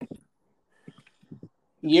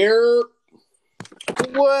Yeah.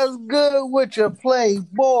 What's good with your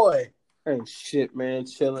playboy? Hey, shit, man.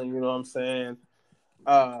 Chilling, you know what I'm saying?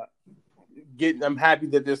 Uh, I'm happy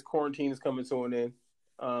that this quarantine is coming to an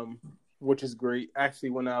end, which is great.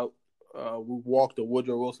 Actually went out, we walked the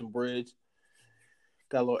Woodrow Wilson Bridge,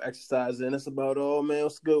 got a little exercise in. That's about all, man.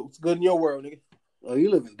 What's good? What's good in your world, nigga? Oh,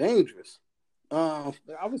 you living dangerous. I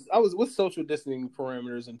was with social distancing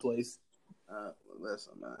parameters in place.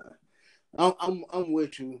 Listen, man. I'm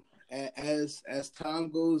with you. As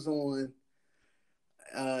time goes on,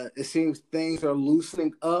 it seems things are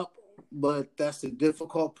loosening up, but that's the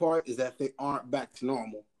difficult part is that they aren't back to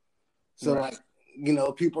normal. So, Right.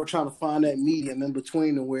 people are trying to find that medium in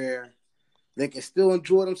between to where they can still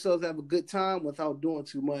enjoy themselves, have a good time without doing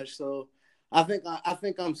too much. So, I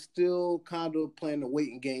think I'm still kind of playing the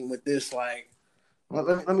waiting game with this. Like,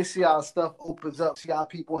 let me see how stuff opens up, see how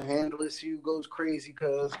people handle it, see who goes crazy.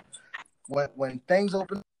 Because when things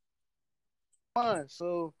open, fine.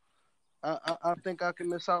 So I think I can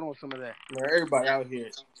miss out on some of that. Man, everybody out here.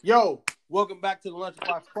 Yo, welcome back to the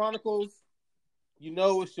Lunchbox Chronicles. You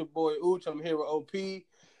know it's your boy Ooch. I'm here with OP.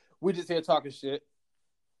 We just here talking shit.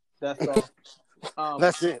 That's all.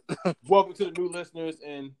 That's it. Welcome to the new listeners,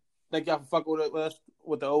 and thank y'all for fucking with us,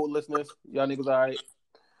 with the old listeners. Y'all niggas all right.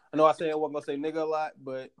 I know I wasn't gonna say nigga a lot,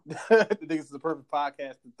 but I think this is the perfect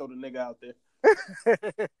podcast to throw the nigga out there.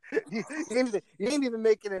 you ain't even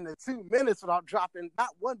make it into 2 minutes without dropping not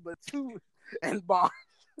one but two and bombs.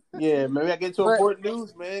 Yeah, maybe I get to important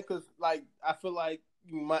news, man, because like I feel like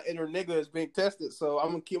my inner nigga is being tested, so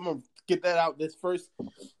I'm gonna get that out this first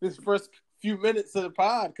few minutes of the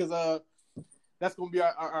pod, because that's gonna be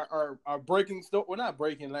our breaking story. We're not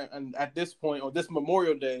breaking, and at this point, or this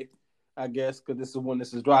Memorial Day, I guess, because this is when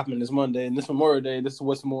this is dropping this Monday, and this Memorial Day, this is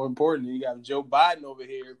what's more important. You got Joe Biden over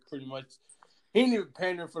here, pretty much. He ain't even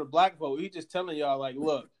pandering for the black vote. He just telling y'all, like,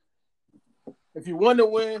 look, if you want to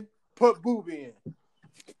win, put Booby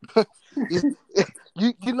in.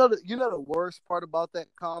 you know the worst part about that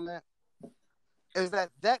comment is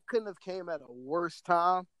that couldn't have came at a worse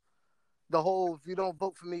time. The whole if you don't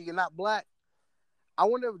vote for me, you're not black. I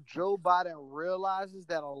wonder if Joe Biden realizes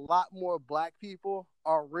that a lot more black people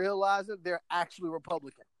are realizing they're actually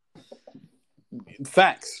Republican.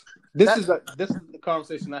 Facts. This is the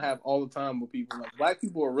conversation I have all the time with people. Like, black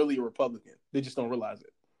people are really a Republican. They just don't realize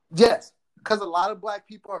it. Yes, because a lot of black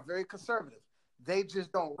people are very conservative. They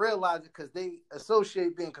just don't realize it because they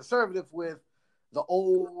associate being conservative with the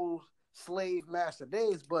old slave master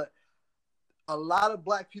days. But a lot of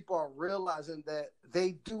black people are realizing that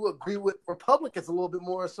they do agree with Republicans a little bit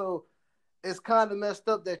more. So it's kind of messed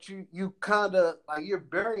up that you kind of like you're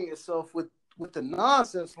burying yourself with the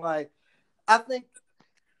nonsense. Like, I think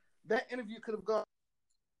that interview could have gone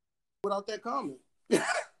without that comment.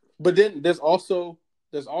 But then there's also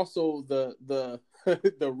the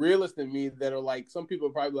the realist in me that are like, some people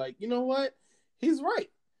are probably like, you know what, he's right.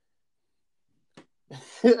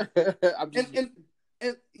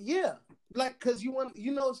 and yeah, like, because you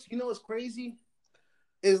know what's crazy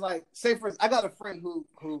is, like, say for instance, I got a friend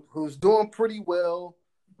who's doing pretty well,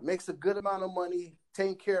 makes a good amount of money,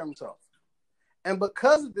 taking care of himself, and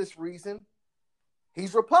because of this reason,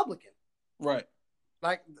 he's Republican. Right.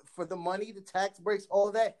 Like, for the money, the tax breaks,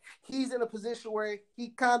 all that, he's in a position where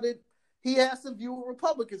he has to view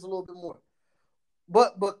Republicans a little bit more.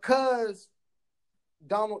 But because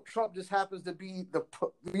Donald Trump just happens to be the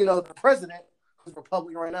president who's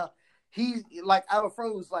Republican right now, he's like, I have a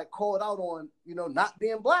friend who's like called out on, not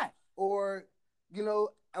being black or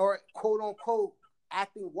quote unquote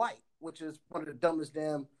acting white, which is one of the dumbest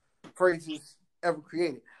damn phrases ever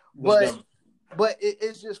created. But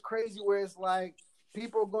it's just crazy where it's like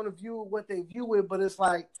people are going to view what they view it, but it's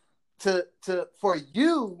like for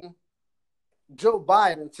you, Joe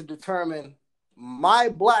Biden, to determine my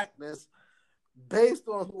blackness based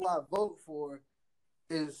on who I vote for,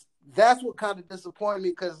 that's what kind of disappointed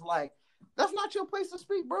me, because like, that's not your place to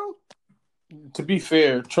speak, bro. To be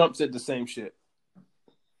fair, Trump said the same shit.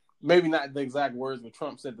 Maybe not the exact words, but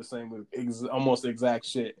Trump said the same, almost the exact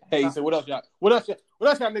shit. Hey, he said, what else y'all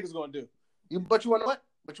niggas gonna do? But you wanna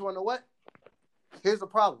know what? Here's the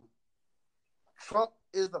problem. Trump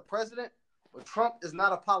is the president, but Trump is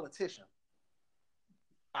not a politician.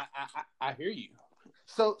 I hear you.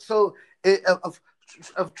 So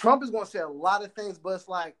if Trump is going to say a lot of things, but it's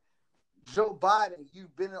like, Joe Biden,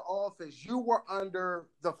 you've been in office. You were under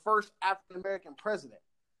the first African-American president.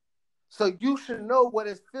 So you should know what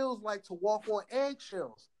it feels like to walk on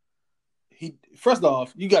eggshells. First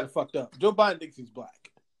off, you got it fucked up. Joe Biden thinks he's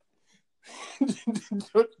black.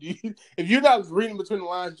 If you're not reading between the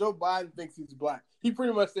lines, Joe Biden thinks he's black. He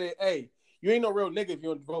pretty much said, hey, You ain't no real nigga if you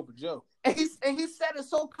don't vote for Joe. And he said it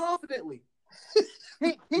so confidently.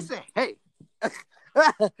 he said, "Hey," and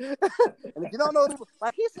if you don't know,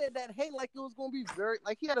 like he said that, "Hey," like it was gonna be very,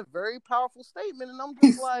 like he had a very powerful statement, and I'm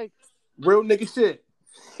just like, real nigga shit.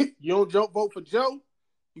 You don't vote for Joe,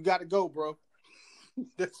 you got to go, bro.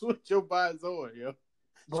 That's what Joe Biden's on, yo.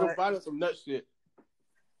 Joe Biden's some nut shit.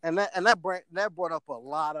 And that brought up a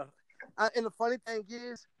lot of. And the funny thing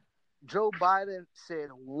is, Joe Biden said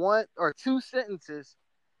one or two sentences,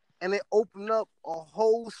 and it opened up a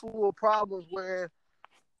whole slew of problems where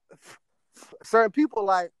certain people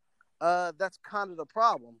like, that's kind of the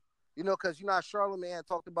problem, because Charlamagne had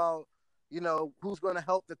talked about, who's going to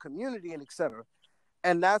help the community and etc.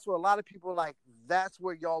 And that's where a lot of people like, that's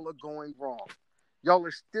where y'all are going wrong. Y'all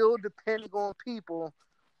are still depending on people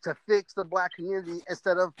to fix the black community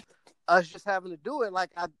instead of us just having to do it. Like,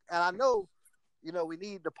 I know, we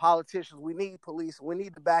need the politicians, we need police, we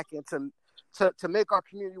need the back end to make our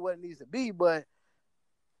community what it needs to be. But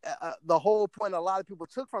the whole point a lot of people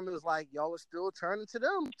took from it is like, y'all are still turning to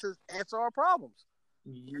them to answer our problems.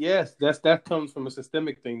 Yes, that comes from a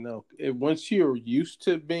systemic thing, though. Once you're used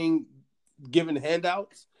to being given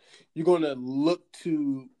handouts, you're going to look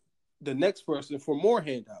to the next person for more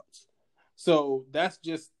handouts. So that's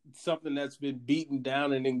just something that's been beaten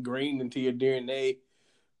down and ingrained into your DNA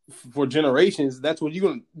for generations. That's what you're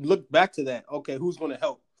going to look back to that. Okay, who's going to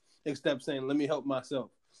help? Instead of saying, let me help myself.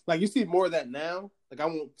 Like, you see more of that now. Like, I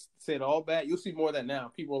won't say it all bad. You'll see more of that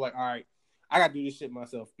now. People are like, all right, I got to do this shit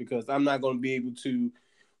myself because I'm not going to be able to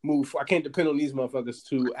move. I can't depend on these motherfuckers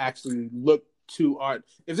to actually look to art.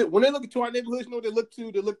 When they look to our neighborhoods, you know what they look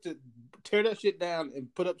to? They look to tear that shit down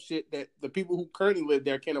and put up shit that the people who currently live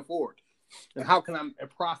there can't afford. And how can I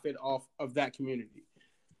profit off of that community?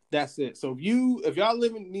 That's it. So if y'all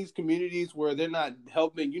live in these communities where they're not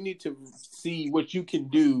helping, you need to see what you can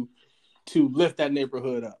do to lift that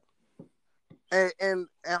neighborhood up. And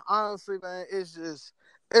honestly, man, it's just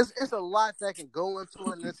it's a lot that can go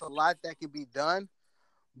into it, and it's a lot that can be done.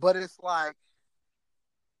 But it's like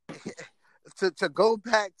to go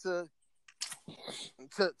back to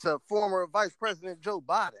former Vice President Joe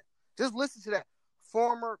Biden. Just listen to that.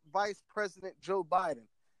 Former Vice President Joe Biden.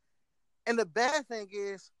 And the bad thing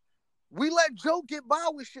is, we let Joe get by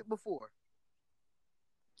with shit before.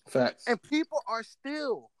 Facts. And people are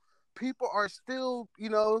still,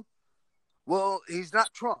 well, he's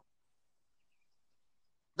not Trump.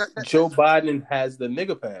 Joe Biden has the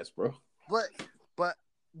nigga pass, bro.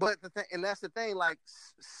 But the thing, and that's the thing, like,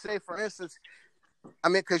 say for instance, I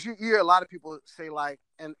mean, because you hear a lot of people say like,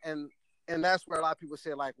 and that's where a lot of people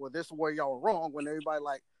say like, well, this is where y'all are wrong. When everybody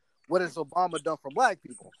like, what has Obama done for black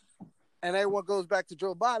people? And everyone goes back to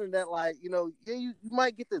Joe Biden that like, yeah, you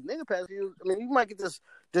might get this nigga pass. You might get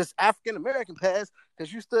this African American pass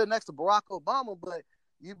because you stood next to Barack Obama, but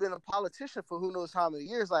you've been a politician for who knows how many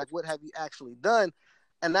years. Like, what have you actually done?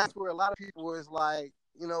 And that's where a lot of people is like,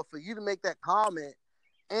 for you to make that comment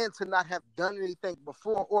and to not have done anything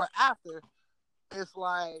before or after, it's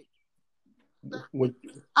like,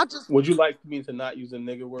 would you like me to not use a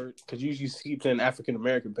nigga word? Because you keep saying African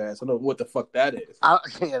American pass. I don't know what the fuck that is.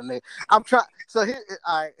 I'm trying. So here,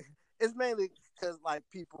 it's mainly because like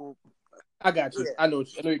people. I got you. Yeah. I know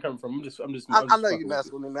you're coming from. I know you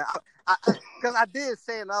messing with me, man. Because I did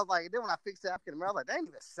say it, and I was like, then when I fixed the African American, I was like, that didn't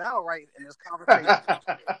even sound right in this conversation.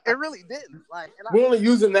 It really didn't. Like, we're only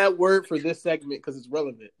using that word for this segment because it's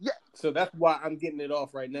relevant. Yeah. So that's why I'm getting it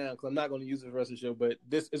off right now because I'm not going to use it for the rest of the show. But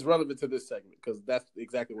this is relevant to this segment because that's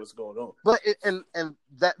exactly what's going on. But and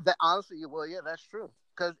that honestly, well, yeah, that's true.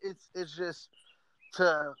 Because it's just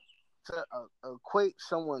to equate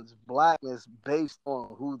someone's blackness based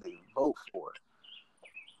on who they vote for.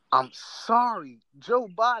 I'm sorry, Joe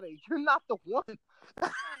Biden, you're not the one.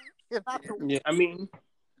 You're not the one. Yeah, I mean,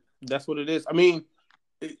 that's what it is. I mean,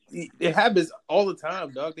 it happens all the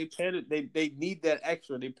time, dog. They need that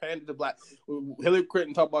extra. They panded the black. Hillary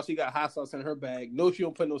Clinton talked about she got hot sauce in her bag. No, she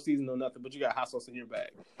don't put no seasoning or nothing, but you got hot sauce in your bag.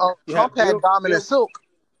 Oh, Trump had dominant silk.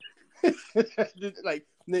 Like,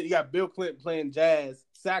 then you got Bill Clinton playing jazz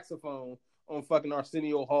saxophone on fucking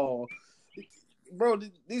Arsenio Hall. Bro,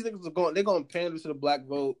 these niggas they're going to pander to the black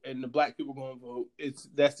vote, and the black people going to vote.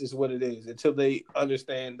 That's just what it is until they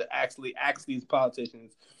understand to actually ask these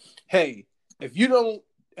politicians, hey, if you don't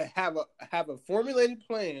have a formulated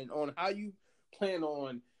plan on how you plan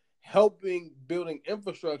on helping building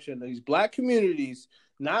infrastructure in these black communities,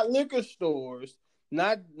 not liquor stores,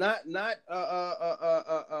 not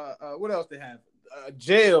what else they have?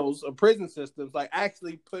 Jails or prison systems, like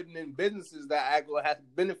actually putting in businesses that actually have to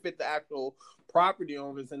benefit the actual property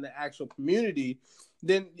owners and the actual community.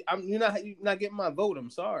 then you're not getting my vote. I'm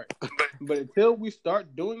sorry, but until we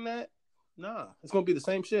start doing that, nah, it's gonna be the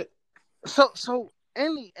same shit. So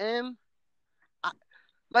in the end,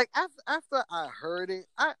 like after I heard it,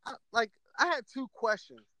 I had two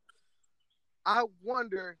questions. I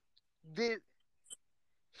wonder, did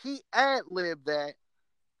he ad lib that,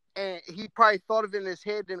 and he probably thought of it in his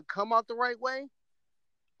head, didn't come out the right way,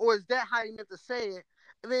 or is that how he meant to say it?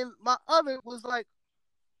 And then my other was like,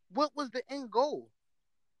 what was the end goal?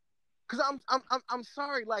 Because I'm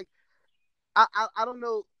sorry, like I don't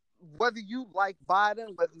know whether you like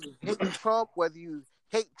Biden, whether you hate Trump, whether you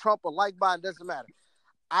hate Trump or like Biden, doesn't matter.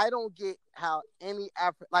 I don't get how any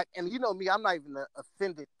and you know me, I'm not even the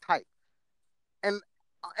offended type, and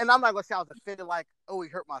I'm not gonna say I was offended like, oh, he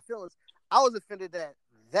hurt my feelings. I was offended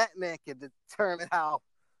that man can determine how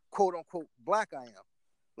quote unquote black I am.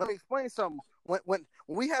 Let me explain something. When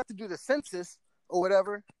we have to do the census or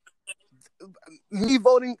whatever, me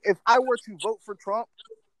voting, if I were to vote for Trump,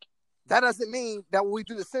 that doesn't mean that when we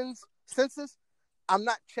do the census, I'm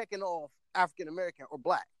not checking off African American or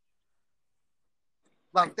black.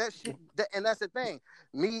 Like that shit, and that's the thing.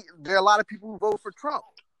 There are a lot of people who vote for Trump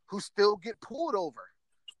who still get pulled over.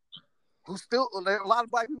 There are a lot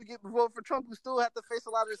of black people get voted for Trump who still have to face a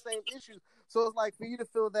lot of the same issues. So it's like for you to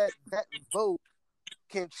feel that vote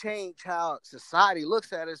can change how society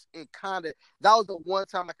looks at us. That was the one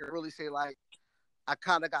time I could really say like I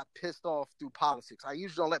kind of got pissed off through politics. I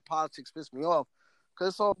usually don't let politics piss me off because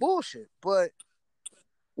it's all bullshit. But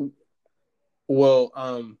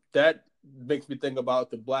that makes me think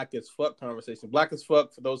about the Black as Fuck conversation. Black as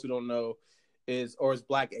Fuck, for those who don't know, is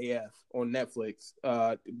Black AF on Netflix,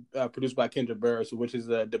 produced by Kendra Burris, which is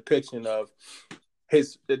a depiction of a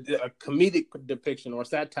comedic depiction or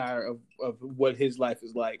satire of what his life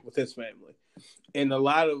is like with his family. And a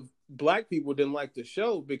lot of black people didn't like the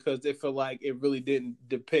show because they feel like it really didn't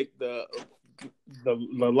depict the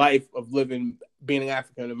life of being an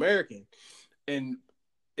African American. And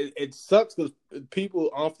it sucks because people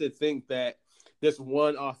often think that there's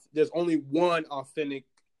only one authentic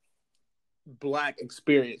black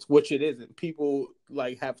experience, which it isn't. People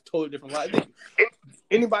like have totally different lives.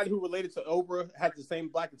 Anybody who related to Oprah has the same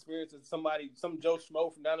black experience as some Joe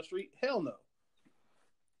Schmo from down the street? Hell no.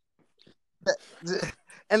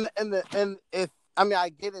 And if I mean I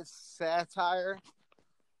get it's satire,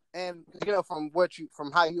 and you know from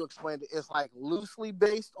how you explained it, it's like loosely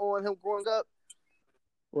based on him growing up.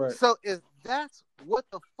 Right. So if that's what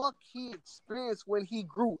the fuck he experienced when he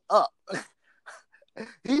grew up,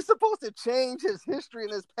 he's supposed to change his history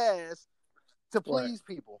and his past to please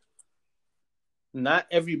people. Not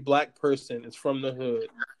every black person is from the hood.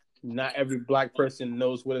 Not every black person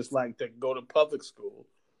knows what it's like to go to public school.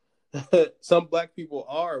 Some black people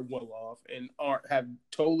are well off and have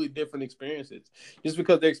totally different experiences. Just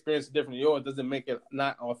because their experience is different than yours doesn't make it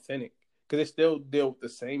not authentic. Because they still deal with the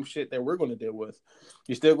same shit that we're going to deal with.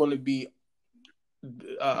 You're still going to be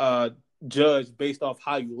judged based off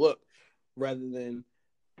how you look rather than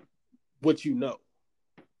what you know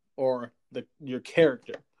or your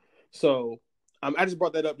character. So I just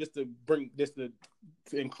brought that up just to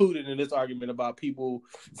include it in this argument about people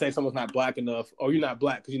saying someone's not black enough or you're not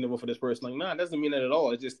black because you never vote for this person. Like, nah, it doesn't mean that at all.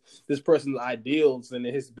 It's just this person's ideals and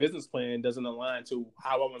his business plan doesn't align to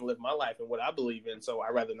how I want to live my life and what I believe in. So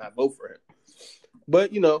I'd rather not vote for him.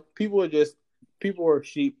 But, you know, people are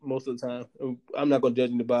sheep most of the time. I'm not going to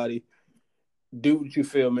judge anybody. Do what you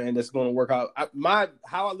feel, man. That's going to work out.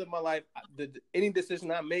 How I live my life, any decision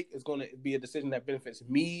I make is going to be a decision that benefits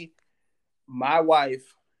me, my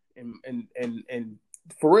wife, and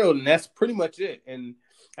for real, and that's pretty much it. And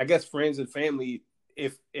I guess friends and family,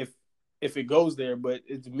 if it goes there, but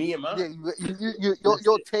it's me and mine. Yeah,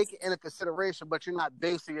 you'll take it into consideration, but you're not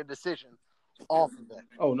basing your decision off of that.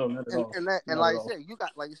 Oh no, not at all. And like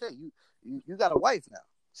you said, you got a wife now,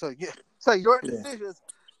 so yeah. So your decisions,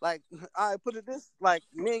 like I put it this, like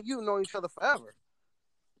me and you know each other forever.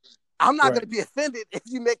 I'm not going to be offended if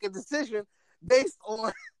you make a decision based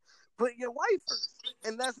on putting your wife first.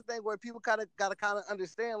 And that's the thing where people gotta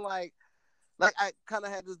understand, like I kind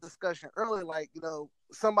of had this discussion earlier, like, you know,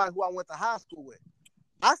 somebody who I went to high school with,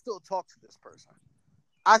 I still talk to this person.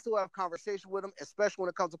 I still have conversation with him, especially when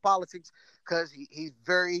it comes to politics, because he's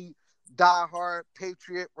very diehard,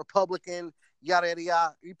 patriot, Republican, yada, yada,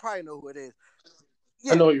 yada. You probably know who it is.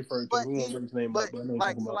 Yeah, I know who you're referring to. We won't bring his name up, but I know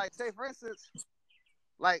like, so, like, say, for instance,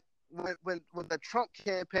 like, when the Trump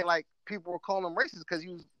campaign, like, people were calling him racist because he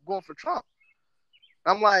was going for Trump.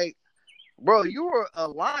 I'm like, bro, you were a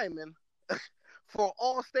lineman for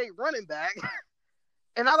all-state running back,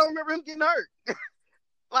 and I don't remember him getting hurt.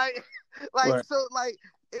 like, right. So, like,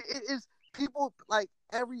 it is people like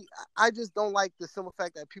I just don't like the simple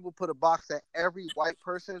fact that people put a box that every white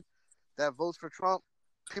person that votes for Trump,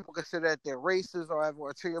 people consider that they're racist or have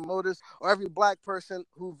ulterior motives, or every black person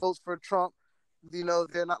who votes for Trump, they're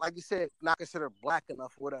not, like you said, not considered black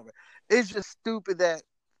enough or whatever. It's just stupid that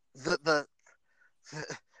the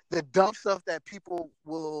the dumb stuff that people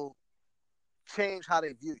will change how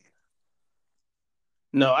they view you.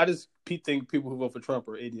 No, I just think people who vote for Trump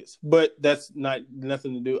are idiots. But that's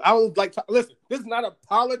nothing to do. I was like, listen, this is not a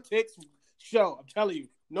politics show. I'm telling you,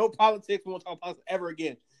 no politics. We won't talk politics ever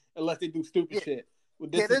again unless they do stupid shit. Well,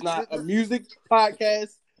 this is not a music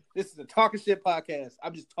podcast. This is a talking shit podcast.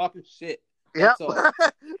 I'm just talking shit. Yeah,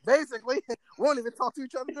 basically, we won't even talk to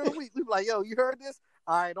each other during the week. We be like, "Yo, you heard this?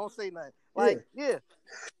 All right, don't say nothing." Like, yeah.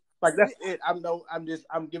 Like that's it.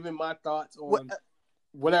 I'm giving my thoughts on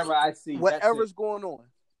whatever I see. Whatever's going on.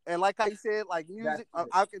 And like I said, like music,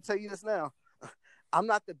 I can tell you this now. I'm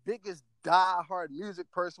not the biggest die-hard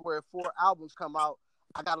music person where if 4 albums come out,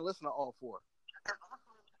 I gotta listen to all 4.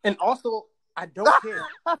 And also, I don't care.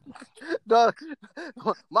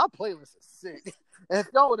 My playlist is sick. And if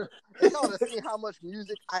y'all would have seen how much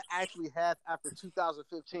music I actually have after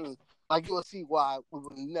 2015, like you will see why we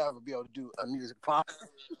will never be able to do a music podcast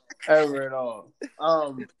ever at all.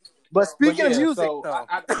 But speaking of music, though,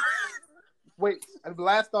 wait. The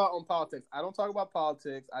last thought on politics. I don't talk about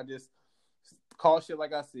politics. I just call shit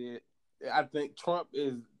like I said. I think Trump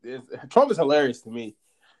is hilarious to me.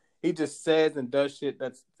 He just says and does shit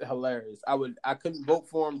that's hilarious. I couldn't vote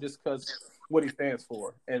for him just because what he stands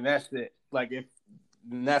for, and that's it. Like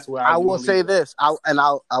that's where I will say this. I'll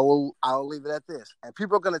leave it at this. And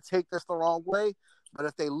people are gonna take this the wrong way, but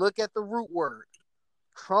if they look at the root word,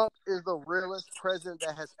 Trump is the realest president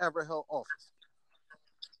that has ever held office.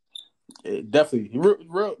 Definitely,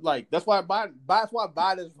 real. Like that's why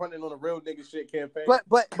Biden's running on a real nigga shit campaign. But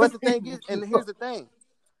the thing is, and here's the thing: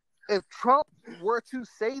 if Trump were to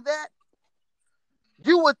say that,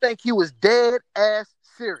 you would think he was dead ass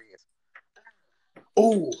serious.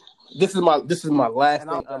 Oh, this is my last thing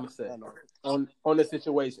I'm gonna say on this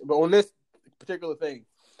situation, but on this particular thing,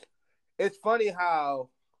 it's funny how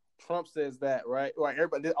Trump says that, right? Like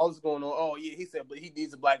everybody, all this going on. Oh yeah, he said, but he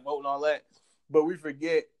needs a black vote and all that. But we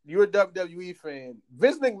forget you're a WWE fan.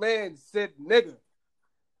 Vince McMahon said "nigga"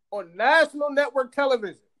 on national network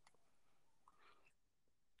television,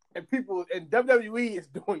 and WWE is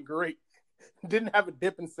doing great. Didn't have a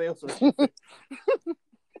dip in sales or anything.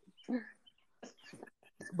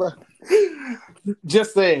 But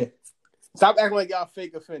just saying, stop acting like y'all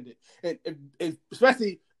fake offended, and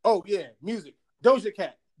especially, oh yeah, music. Doja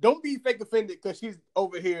Cat, don't be fake offended because she's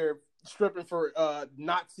over here stripping for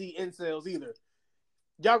Nazi incels either.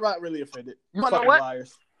 Y'all not really offended. You know what?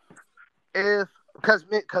 Liars. Because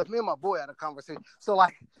me and my boy had a conversation, so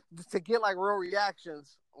like to get like real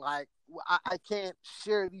reactions, like I can't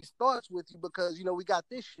share these thoughts with you because we got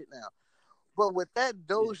this shit now. But with that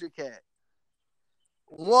Doja Cat.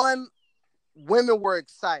 One, women were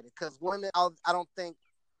excited because women. I think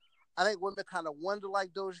women kind of wanted to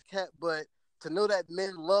like Doja Cat, but to know that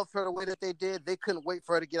men loved her the way that they did, they couldn't wait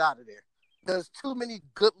for her to get out of there. There's too many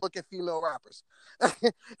good-looking female rappers,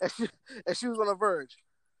 and she was on the verge.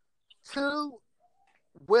 2,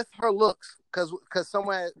 with her looks, because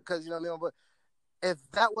but if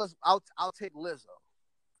that was, I'll take Lizzo.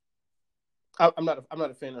 I'm not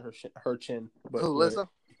a fan of her chin. But who, Lizzo?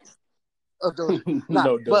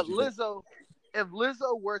 No, but Lizzo, if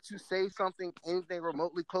Lizzo were to say anything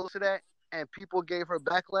remotely close to that, and people gave her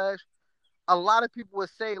backlash, a lot of people would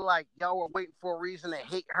say like, y'all were waiting for a reason to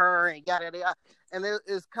hate her and yada yada. And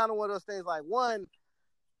it's kind of one of those things. Like, one,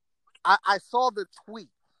 I saw the tweet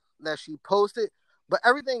that she posted, but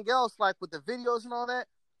everything else, like with the videos and all that,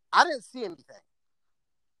 I didn't see anything.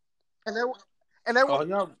 And there were.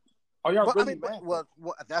 Y'all really mad? Well,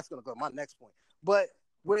 that's gonna go to my next point. But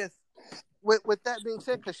with that being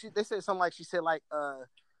said, because they said something like, she said like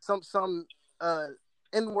some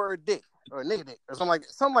N-word dick or nigga dick or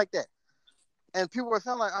something like that, and people were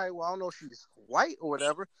saying like, all right, well, I don't know if she's white or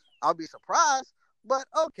whatever. I'll be surprised, but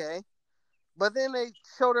okay. But then they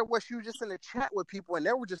showed her what she was just in the chat with people, and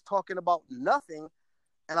they were just talking about nothing,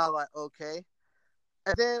 and I was like, okay.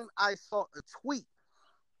 And then I saw a tweet.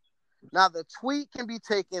 Now the tweet can be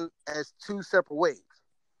taken as 2 separate ways.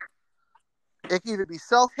 It can either be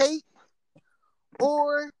self-hate,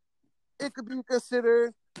 or it could be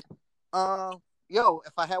considered,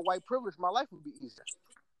 if I had white privilege, my life would be easier.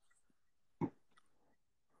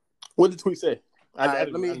 What did the tweet say? I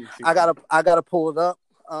gotta pull it up.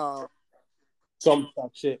 Some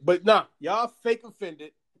shit, but nah, y'all fake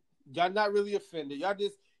offended. Y'all not really offended. Y'all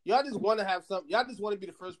just Y'all just want to have something. Y'all just want to be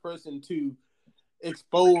the first person to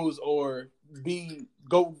expose or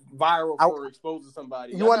go viral for exposing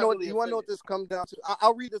somebody. You want to know what this comes down to?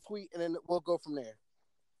 I'll read the tweet and then we'll go from there.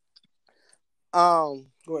 Go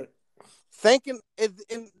ahead. Thinking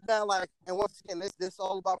now, like, and once again, this is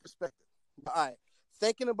all about perspective. All right,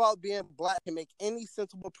 thinking about being black can make any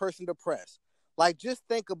sensible person depressed. Like, just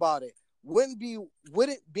think about it. Wouldn't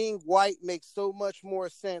being white make so much more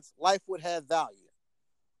sense? Life would have value.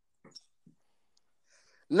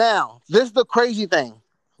 Now, this is the crazy thing.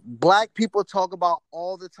 Black people talk about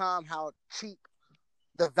all the time how cheap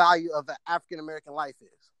the value of an African American life is.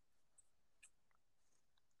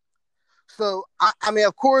 So, I mean,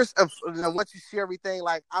 of course, once you see everything,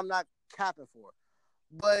 like, I'm not capping for it.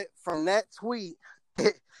 But from that tweet,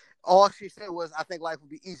 all she said was, I think life would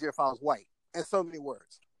be easier if I was white. In so many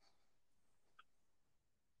words.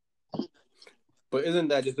 But isn't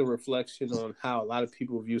that just a reflection on how a lot of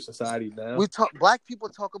people view society now? Black people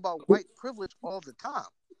talk about white privilege all the time.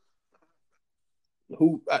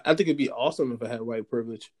 I think it'd be awesome if I had white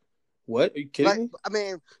privilege. What? Are you kidding me? I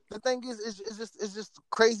mean, the thing is it's just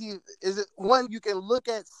crazy. Is it one, you can look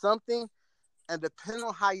at something, and depending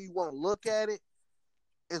on how you want to look at it,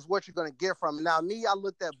 is what you're going to get from it. Now, me, I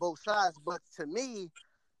looked at both sides, but to me,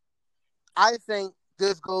 I think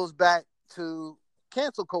this goes back to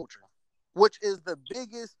cancel culture, which is the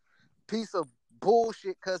biggest piece of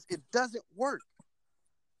bullshit because it doesn't work.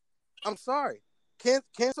 I'm sorry.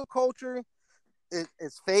 Cancel culture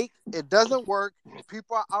is fake. It doesn't work.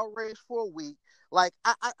 People are outraged for a week. Like,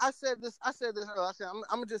 I said this earlier. I said, I'm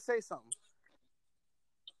going to just say something.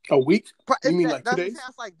 A week? You mean like 2 days? I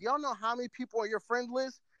was like, do y'all know how many people on your friend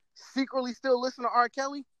list secretly still listen to R.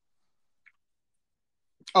 Kelly?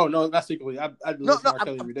 Oh, no, not secretly. I listen to R.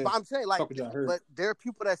 Kelly every day. I'm saying, like, but there are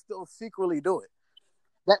people that still secretly do it.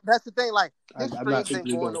 That's the thing. Like, this stream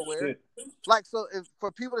ain't going nowhere. Shit. Like, so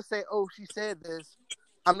for people to say, "Oh, she said this,"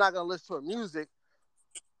 I'm not gonna listen to her music.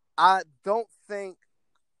 I don't think,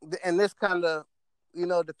 and this kind of,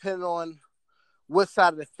 depending on what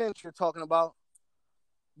side of the fence you're talking about,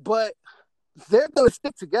 but they're gonna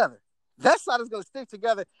stick together. That side is gonna stick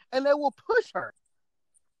together, and they will push her.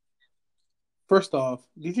 First off,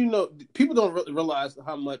 did you know people don't realize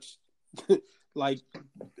how much like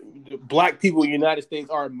black people in the United States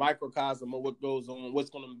are a microcosm of what goes on, what's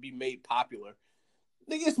going to be made popular.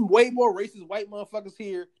 There's some way more racist white motherfuckers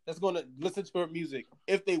here that's going to listen to her music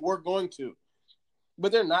if they were going to,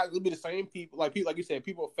 but they're not. It'll be the same people, like you said,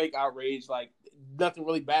 people fake outrage, like nothing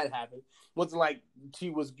really bad happened. Wasn't like she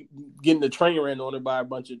was getting the train ran on her by a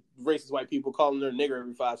bunch of racist white people calling her a nigger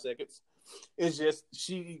every 5 seconds. It's just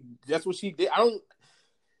that's what she did.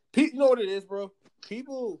 You know what it is, bro?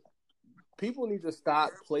 People need to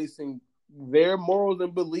stop placing their morals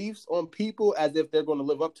and beliefs on people as if they're going to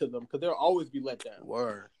live up to them, because they'll always be let down.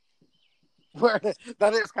 Word.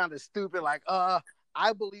 That is kind of stupid. Like,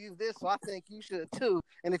 I believe this, so I think you should too.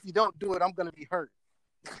 And if you don't do it, I'm going to be hurt.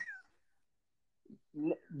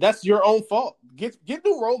 That's your own fault. Get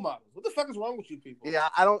new role models. What the fuck is wrong with you people? Yeah,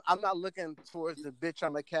 I'm not looking towards the bitch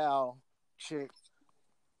on the cow chick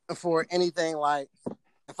for anything. Like,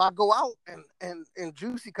 if I go out and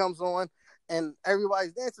Juicy comes on and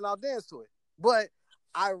everybody's dancing, I'll dance to it. But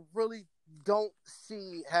I really don't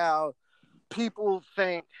see how people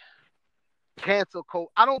think cancel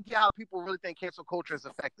culture. I don't get how people really think cancel culture is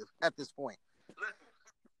effective at this point.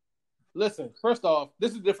 Listen, first off,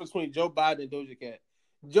 this is the difference between Joe Biden and Doja Cat.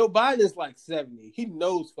 Joe Biden is like 70. He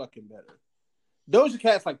knows fucking better. Doja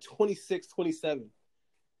Cat's like 26, 27.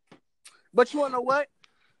 But you wanna know what?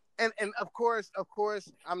 And of course,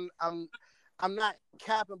 I'm not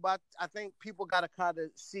capping, but I think people gotta kind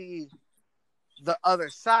of see the other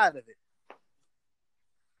side of it.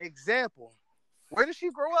 Example, where did she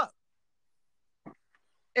grow up?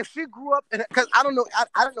 If she grew up, because I don't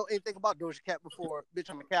know anything about Doja Cat before Bitch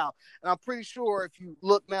I'm a Cow, and I'm pretty sure if you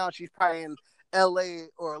look now, she's probably in LA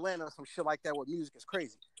or Atlanta or some shit like that where music is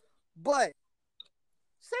crazy. But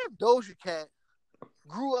say if Doja Cat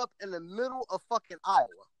grew up in the middle of fucking Iowa,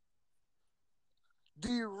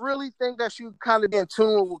 do you really think that she would kind of be in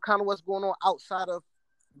tune with kind of what's going on outside of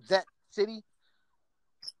that city?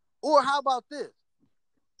 Or how about this?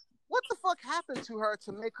 What the fuck happened to her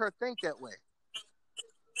to make her think that way?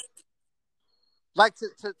 Like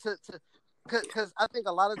because I think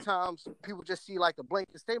a lot of times people just see like the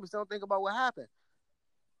blanket statements, don't think about what happened.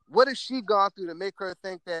 What has she gone through to make her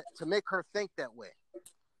think that way?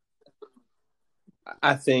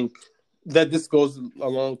 I think that this goes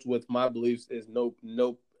along with my beliefs is no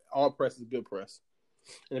all press is good press.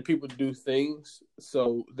 And people do things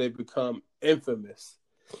so they become infamous,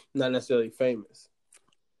 not necessarily famous.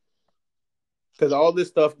 Because all this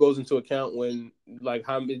stuff goes into account when, like,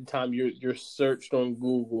 how many times you're searched on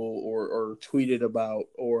Google or tweeted about,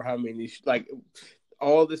 or how many, like,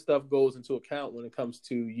 all this stuff goes into account when it comes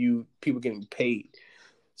to people getting paid.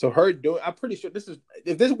 So her doing, I'm pretty sure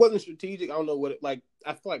if this wasn't strategic, I don't know what it, like,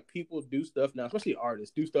 I feel like people do stuff now, especially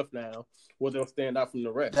artists do stuff now where they'll stand out from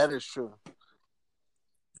the rest. That is true.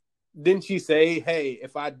 Didn't she say, "Hey,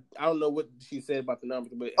 if I don't know what she said about the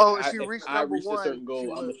numbers, but she reached number one, a certain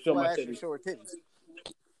goal, I'm gonna show my titties." Show her titties.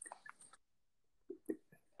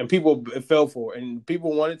 And people fell for it, and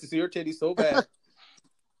people wanted to see her titties so bad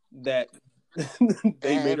that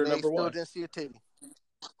they made her number one. Didn't see a titty,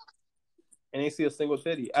 and they see a single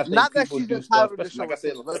titty. I think not people that she's do stuff, to show like I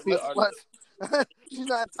said. She's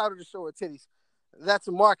not entitled to show her titties. That's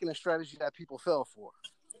a marketing strategy that people fell for.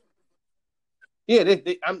 Yeah,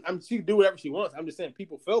 she do whatever she wants. I'm just saying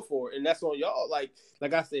people fell for it, and that's on y'all. Like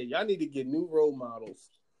I said, y'all need to get new role models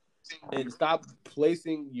and stop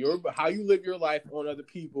placing how you live your life on other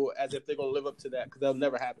people as if they're gonna live up to that, because that'll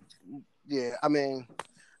never happen. Yeah, I mean,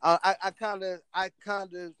 I kind of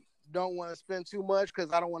don't want to spend too much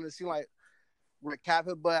because I don't want to seem like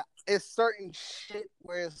recap it, but it's certain shit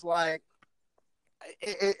where it's like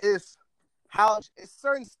it's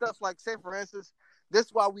certain stuff, like, say for instance, this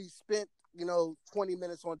is why we spent 20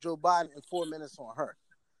 minutes on Joe Biden and 4 minutes on her.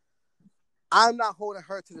 I'm not holding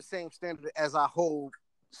her to the same standard as I hold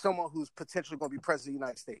someone who's potentially going to be president of the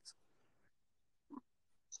United States.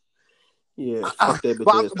 Yeah, I'm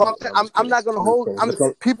not going to hold. I'm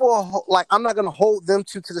not going to hold them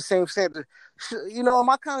to the same standard. Am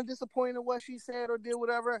I kind of disappointed in what she said or did,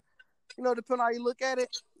 whatever? Depending on how you look at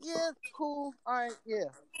it. Yeah, cool. All right, yeah.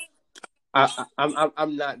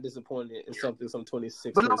 I'm not disappointed in some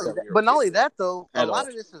 26, 27 but not only that though, a lot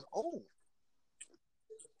of this is old.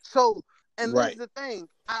 So, and this is the thing.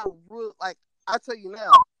 I tell you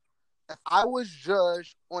now, if I was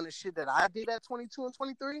judged on the shit that I did at 22 and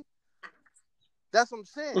 23, that's what I'm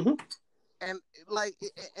saying. Mm-hmm.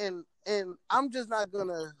 And I'm just not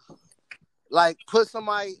gonna put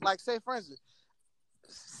somebody, say for instance,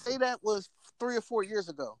 say that was 3 or 4 years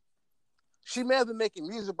ago. She may have been making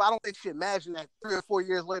music, but I don't think she imagined that 3 or 4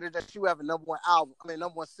 years later that she would have a number one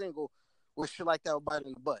single with shit like that would bite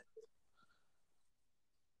in the butt.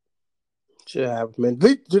 Should have, man.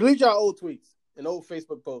 Delete y'all old tweets and old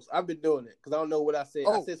Facebook posts. I've been doing it because I don't know what I said.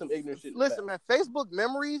 I said some ignorant shit. Listen, man, Facebook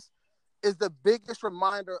memories is the biggest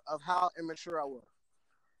reminder of how immature I was.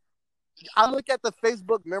 I look at the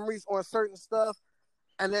Facebook memories on certain stuff,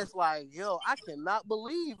 and it's like, yo, I cannot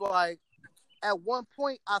believe, at one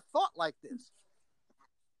point I thought like this.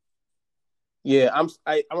 Yeah, I'm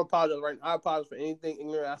apologizing right now. I apologize for anything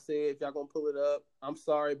ignorant I said. If y'all gonna pull it up, I'm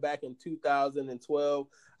sorry. Back in 2012,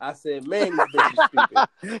 I said, "Man, this bitch is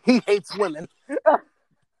stupid." He hates women.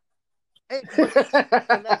 And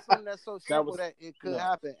that's something that's so simple that it could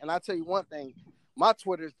happen. And I tell you one thing, my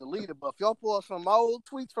Twitter is deleted. But if y'all pull up some of my old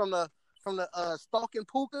tweets from the stalking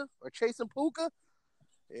Puka or chasing Puka,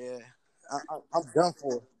 yeah, I'm done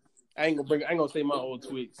for. I ain't gonna say my old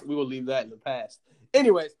tweets. We will leave that in the past.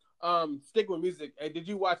 Anyways, stick with music. Hey, did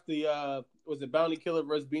you watch the was it Bounty Killer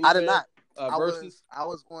versus Beanie? I did not. Versus? I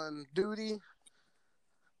was on duty.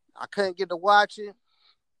 I couldn't get to watch it.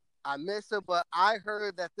 I missed it, but I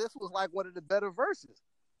heard that this was one of the better verses.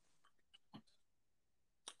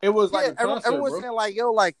 It was like a concert, everyone's bro.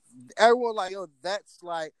 saying everyone yo, that's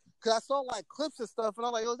because I saw clips and stuff, and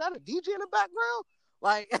I'm like, yo, is that a DJ in the background?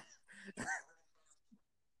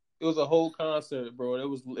 It was a whole concert, bro. It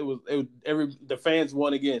was the fans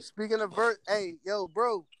won again. Speaking of hey, yo,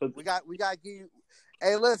 bro, we got to give you.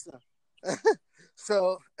 Hey, listen.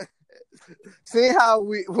 So, see how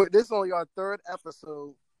this is only our third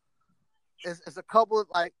episode. It's a couple of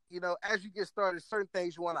as you get started, certain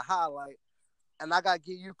things you want to highlight, and I got to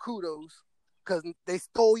give you kudos because they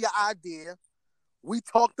stole your idea. We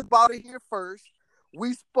talked about it here first.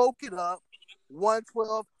 We spoke it up.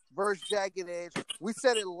 112 versus Jagged Edge. We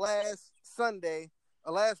said it last Monday,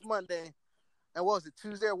 and what was it,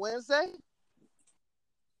 Tuesday or Wednesday?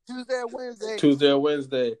 Tuesday or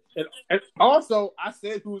Wednesday. And also, I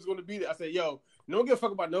said who was going to be there. I said, yo, don't give a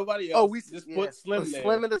fuck about nobody else. Put Slim there.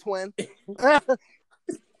 Slim and the Twin.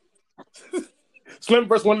 Slim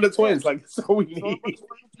versus one of the twins. That's all we need.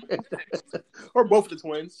 Or both of the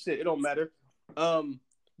twins. Shit, it don't matter.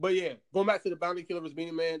 But yeah, going back to the Bounty Killer versus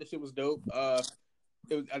Beanie Man, that shit was dope. I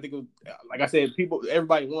think it was, like I said,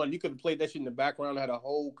 everybody won. You could have played that shit in the background, had a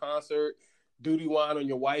whole concert, duty wine on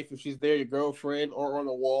your wife if she's there, your girlfriend, or on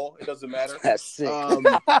the wall. It doesn't matter. That's sick.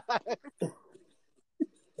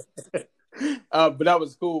 But that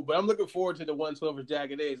was cool. But I'm looking forward to the 112 versus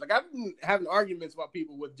Jagged Edge. Like I've been having arguments about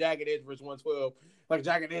people with Jagged Edge versus 112. Like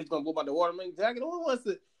Jagged Edge gonna blow by the water. Man, Jagged, no one wants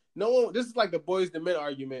to. No one. This is like the Boys II Men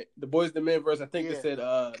argument. The Boys II Men versus I think they said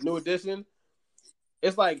New Edition.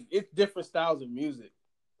 It's like it's different styles of music.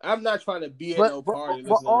 I'm not trying to be at no party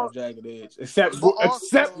listening to Jagged Edge, except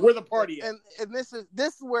where the party at. And this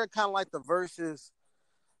is where kind of like the verses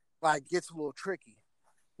like gets a little tricky.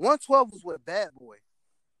 112 was with Bad Boy,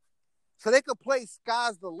 so they could play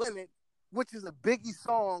 "Sky's the Limit," which is a Biggie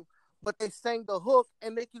song, but they sang the hook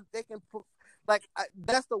and they can put like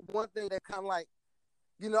that's the one thing that kind of like,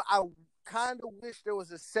 you know, I kind of wish there was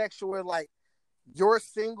a section where like your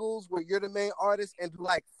singles where you're the main artist and do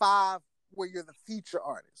like 5 where you're the feature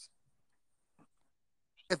artist.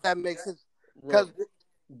 If that makes sense. Because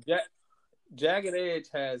Jagged Edge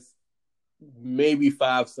has maybe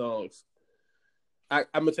 5 songs. I'm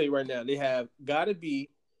gonna tell you right now, they have Gotta Be,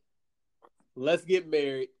 Let's Get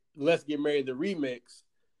Married, the remix,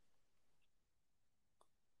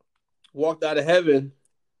 Walked Out of Heaven,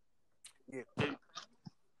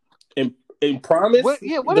 and Promise. What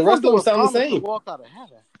the rest of them sound the same. Walk Out of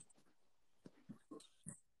Heaven.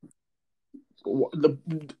 The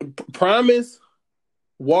Promise,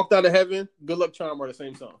 Walked Out of Heaven, Good Luck Charm are the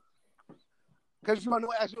same song. Because you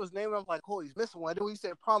know, as you was naming, I'm like, oh, he's missing one. Then when you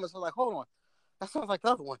said Promise, I was like, hold on, that sounds like the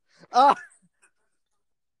other one.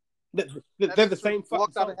 They're the same fucking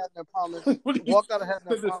Walked song. Out of Heaven and Promise. Walked Out of Heaven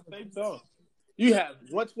and Promise. The same song. You have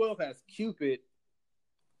 112 has Cupid,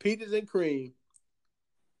 Peaches and Cream,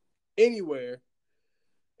 Anywhere,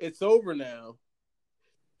 It's Over Now,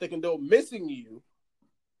 They Can Do Missing You,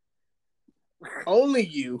 Only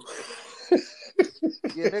You.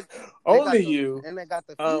 Only You. And they got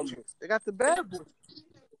the features. They got the Bad Boys.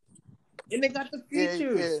 And they got the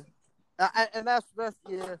features. Yeah. And that's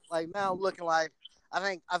like now I'm looking like I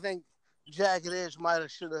think Jagged Edge might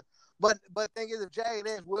have should have, but the thing is, if Jagged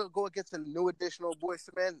Edge will go against a new additional Boys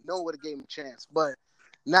II Men, no one would have gave him a chance. But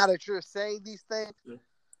now that you're saying these things,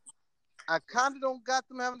 I kind of don't got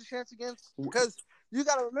them having a chance against, because you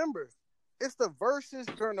got to remember, it's the verses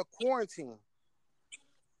during the quarantine.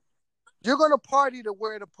 You're gonna party to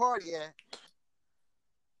where the party at,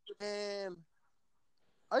 and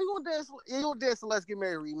are you gonna dance? You gonna dance to "Let's Get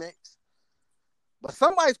Married" remix? But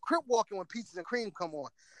somebody's crip walking when Peaches and Cream come on.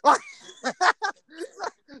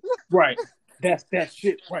 Right. That's that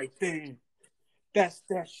shit right there. That's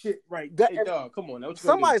that shit right there. Hey, dog, come on.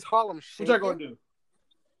 Somebody's Harlem shit. What y'all gonna do?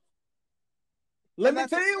 Let me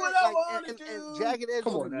tell you what I want to do. And Jagged Edge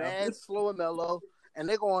is mad, slow and mellow, and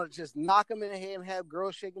they're gonna just knock them in the head and have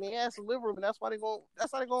girls shaking their ass in the living room, and that's how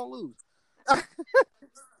they're gonna lose.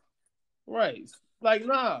 Right. Like,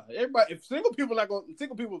 nah. Everybody, if single people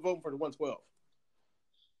voting for the 112.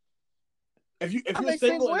 If you're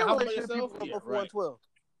single and by yourself, yeah, right. 112.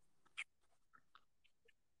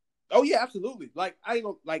 Oh yeah, absolutely. Like I ain't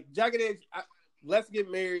gonna like Jagged Edge. Let's Get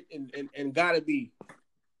Married and Gotta Be,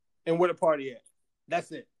 and Where the Party At.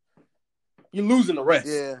 That's it. You're losing the rest.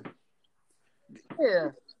 Yeah.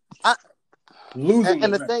 Losing.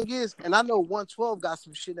 And the thing is, and I know 112 got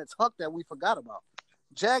some shit that's hooked that we forgot about.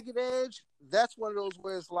 Jagged Edge, that's one of those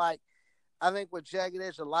where it's like, I think with Jagged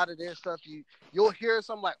Edge, a lot of their stuff, you'll hear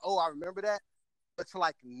something like, oh, I remember that. But to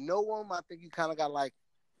like know them, I think you kind of got like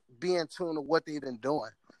be in tune to what they've been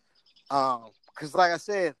doing. Because like I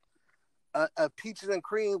said, a Peaches and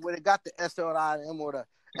Cream where they got the SLIM or the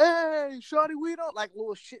hey, shawty, we don't like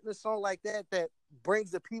little shit in the song like that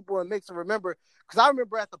brings the people and makes them remember. Because I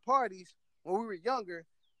remember at the parties when we were younger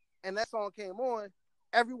and that song came on,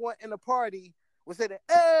 everyone in the party would say that,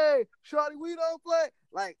 hey, shawty, we don't play.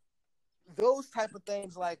 Like, those type of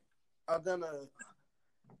things like are gonna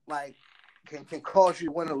like can cause you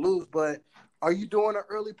to win or lose. But are you doing an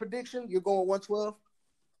early prediction? You're going 112?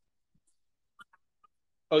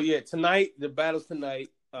 Oh yeah, tonight, the battle's tonight.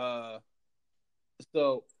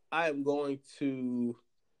 So I am going to.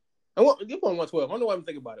 You're going 112. I don't know why I'm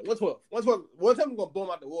thinking about it. 112. One time I'm going to blow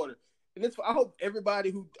them out the water. And I hope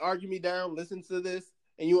everybody who argue me down listens to this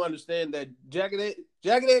and you understand that Jagged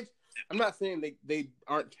Edge, I'm not saying they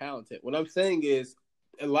aren't talented. What I'm saying is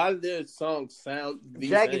a lot of their songs sound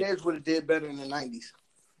Jagged Edge would have did better in the 90s.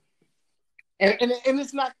 And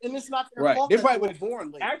it's not their right. fault. They probably would have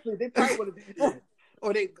born late. Actually, they probably would have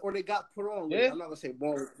or they got put on later. Yeah. I'm not gonna say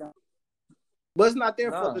born late. But it's not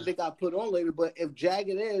their fault that they got put on later. But if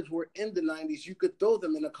Jagged Edge were in the 90s, you could throw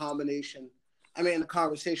them in a conversation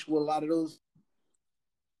with a lot of those.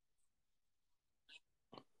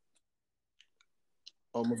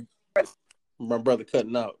 Oh, my brother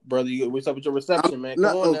cutting out. Brother, what's up with your reception, man?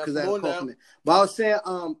 Come on now. But I was saying,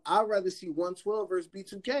 I'd rather see 112 versus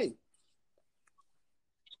B2K.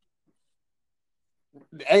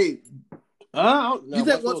 Hey, I don't know. You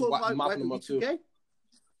think Westworld was 112 might mopping them be up too. B2K?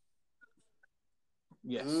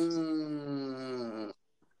 Yes.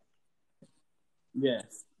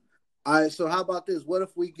 Yes. All right, so how about this? What if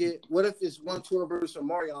it's 112 versus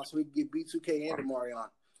Omarion, so we can get B2K and Omarion?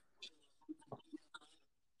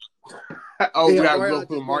 Oh, we Yeah, gotta go Omarion put just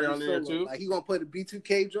gonna Mario do in there solo. too. Like he gonna play the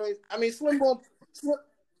B2K joints. I mean, Slim.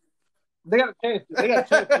 They got a chance. They got a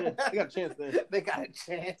chance. Then. They got a chance. Then. They got a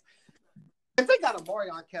chance. If they got a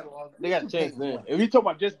Omarion catalog, They got a chance. Then. If you talk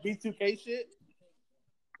about just B2K shit,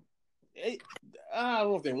 I don't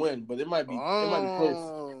know if they win, but it might be. It might be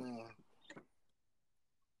close.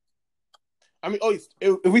 I mean,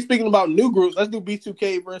 if we speaking about new groups, let's do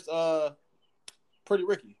B2K versus Pretty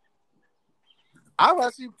Ricky. I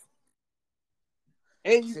want to see.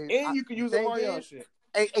 And you can use a Mario shit.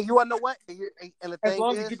 And you want to know what? And the As thing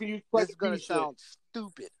long is, as you can use this is going to sound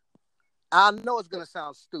stupid. I know it's going to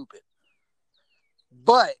sound stupid.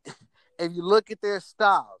 But if you look at their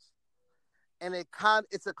styles, and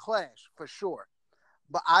it's a clash for sure.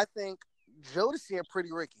 But I think Jodeci and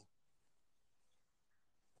Pretty Ricky.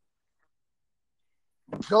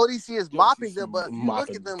 Jodeci is mopping them, but if you look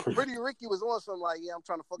at them, Pretty Ricky was on something like, yeah, I'm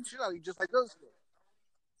trying to fuck shit out of you, just like those.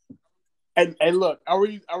 And look, are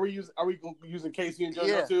we using Casey and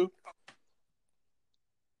JoJo too?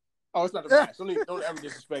 Oh, it's not a match. Don't ever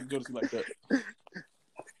disrespect Jodeci like that.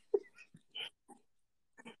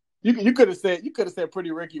 You could have said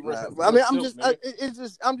Pretty Ricky versus. Right. I mean,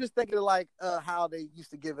 I'm just thinking of like how they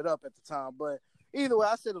used to give it up at the time. But either way,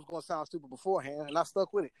 I said it was going to sound stupid beforehand, and I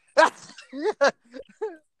stuck with it.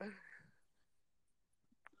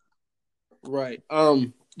 Right.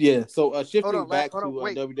 Yeah. So shifting back to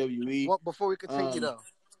WWE. Well, before we continue though,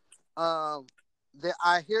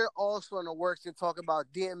 I hear also in the works they're talking about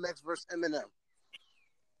DMX versus Eminem.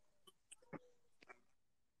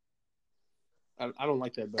 I don't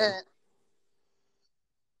like that battle.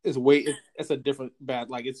 It's a different bad.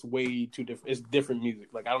 Like it's way too different. It's different music.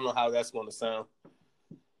 Like I don't know how that's going to sound.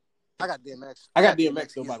 I got DMX. I got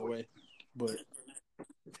DMX though, by the way. But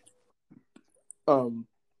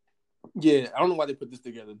yeah, I don't know why they put this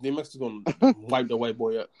together. DMX is going to wipe the white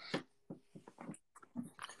boy up.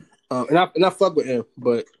 And I fuck with him,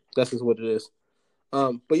 but that's just what it is.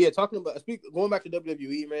 But yeah, going back to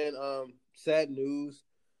WWE, man. Sad news.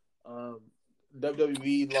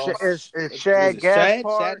 WWE lost. It's Shad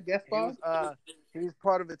Gaspard. Shad Gaspard. He's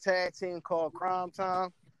part of a tag team called Crime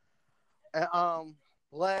Time. And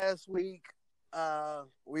last week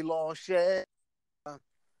we lost Shad.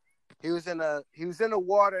 He was in the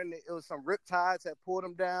water, and it was some riptides that pulled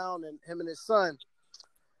him down, and him and his son.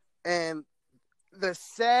 And the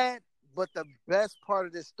sad, but the best part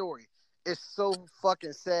of this story is so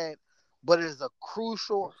fucking sad, but it is a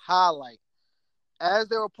crucial highlight. As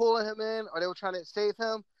they were pulling him in, or they were trying to save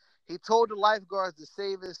him, he told the lifeguards to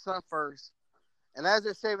save his son first. And as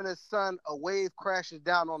they're saving his son, a wave crashes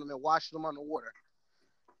down on him and washes him underwater.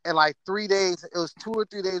 And like 3 days, it was 2 or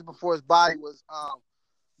 3 days before his body was,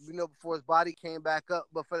 before his body came back up.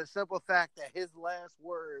 But for the simple fact that his last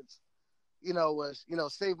words, was,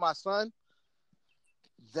 save my son.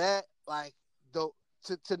 That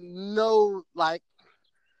to know, like,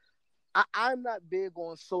 I'm not big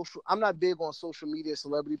on social media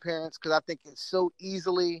celebrity parents, because I think it's so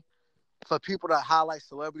easily for people to highlight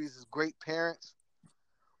celebrities as great parents.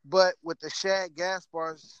 But with the Shad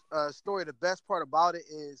Gaspard story, the best part about it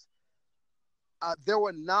is there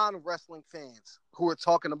were non-wrestling fans who were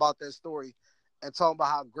talking about that story and talking about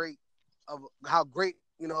how great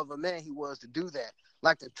of a man he was to do that,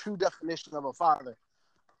 like the true definition of a father.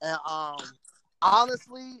 And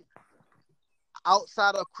honestly,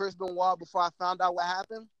 outside of Chris Benoit, before I found out what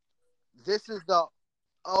happened, this is the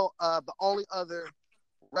only other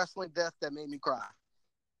wrestling death that made me cry.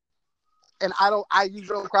 And I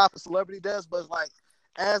usually don't cry for celebrity deaths, but it's like,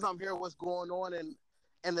 as I'm hearing what's going on, and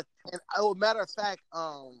matter of fact,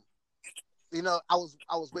 I was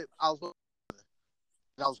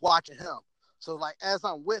watching him. So like, as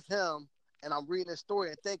I'm with him and I'm reading his story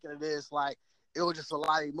and thinking of this, like, it was just a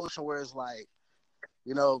lot of emotion where it's like,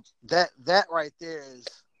 that right there is,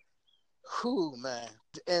 whew, man.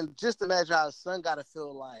 And just imagine how his son got to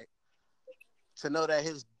feel like to know that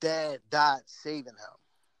his dad died saving him.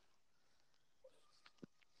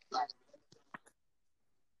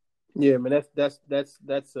 Yeah, man, that's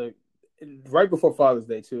a right before Father's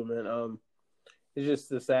Day too, man. It's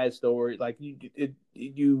just a sad story. Like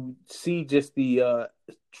you see just the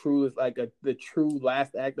the true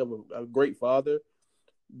last act of a great father,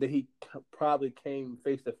 that he probably came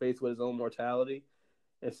face to face with his own mortality,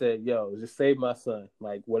 and said, "Yo, just save my son.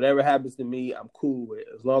 Like whatever happens to me, I'm cool with it,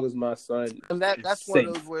 as long as my son And is that's safe." one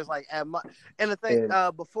of those where it's like, and the thing,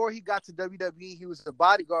 before he got to WWE, he was the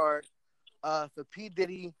bodyguard for P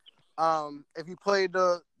Diddy. If you played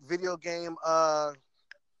the video game, what's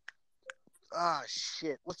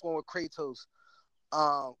the one with Kratos?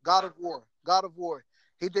 God of War. God of War.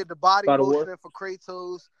 He did the body God of War? motion for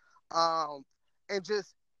Kratos, and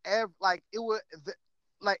just it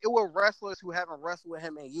were wrestlers who haven't wrestled with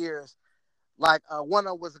him in years. Like one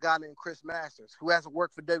of them was a guy named Chris Masters, who hasn't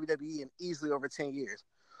worked for WWE in easily over 10 years,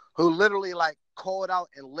 who literally like called out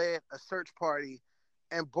and led a search party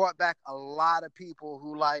and brought back a lot of people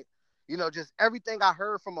who just everything I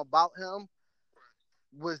heard from about him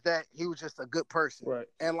was that he was just a good person. Right.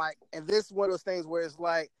 And this is one of those things where it's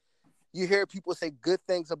like you hear people say good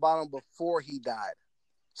things about him before he died.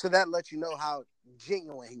 So that lets you know how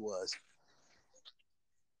genuine he was.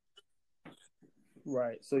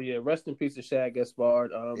 Right. So yeah, rest in peace to Shad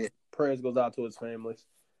Gaspard. Prayers goes out to his family.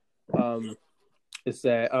 It's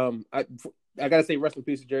sad. I gotta say rest in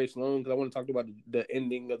peace to Jerry Sloan because I want to talk about the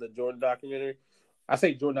ending of the Jordan documentary. I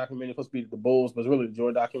say Jordan documentary it's supposed to be the Bulls, but it's really the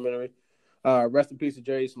Jordan documentary. Rest in peace to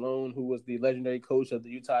Jerry Sloan, who was the legendary coach of the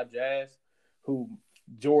Utah Jazz, who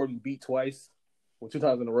Jordan beat twice, 2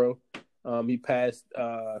 times in a row. He passed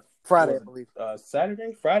Friday, I believe.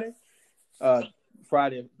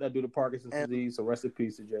 Friday, that due to Parkinson's disease. So rest in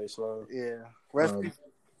peace to Jerry Sloan. Yeah, rest in peace.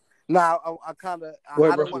 Now, I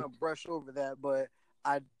don't want to brush over that, but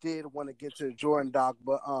I did want to get to the Jordan doc.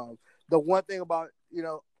 But the one thing about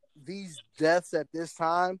these deaths at this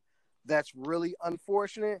time that's really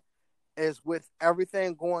unfortunate is with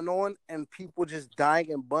everything going on and people just dying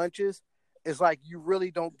in bunches. It's like you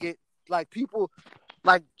really don't get people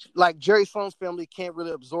like Jerry Sloan's family can't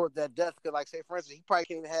really absorb that death because, like, say for instance, he probably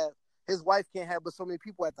can't even have his wife can't have but so many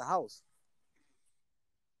people at the house.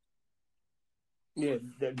 Yeah,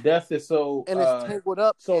 the death is so and it's tangled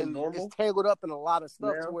up. So normal. It's tangled up in a lot of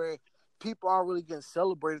stuff to where people aren't really getting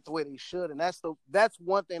celebrated the way they should, and that's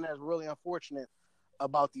one thing that's really unfortunate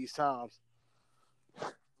about these times.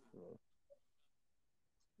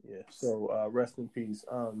 Yeah. So rest in peace,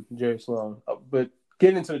 Jerry Sloan. But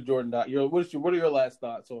getting into the Jordan doc, what are your last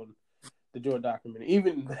thoughts on the Jordan documentary?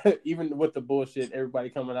 Even with the bullshit, everybody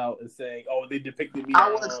coming out and saying, "Oh, they depicted me."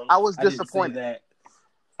 I was disappointed. That.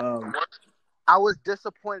 I was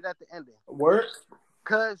disappointed at the ending. Word?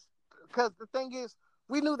 Because the thing is,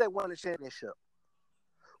 we knew they won the championship.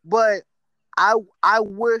 But I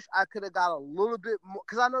wish I could have got a little bit more,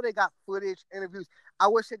 because I know they got footage, interviews. I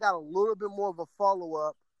wish they got a little bit more of a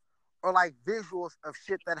follow-up or like visuals of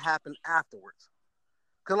shit that happened afterwards.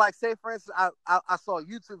 Because like, say, for instance, I saw a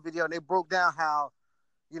YouTube video and they broke down how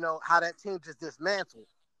that team just dismantled.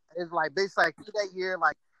 It's like basically like through that year,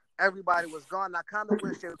 like everybody was gone. I kind of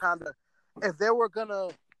wish they if they were gonna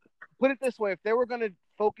put it this way, if they were gonna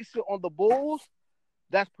focus it on the Bulls,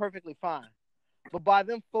 that's perfectly fine. But by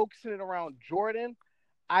them focusing it around Jordan,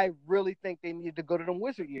 I really think they need to go to them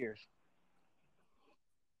Wizard years.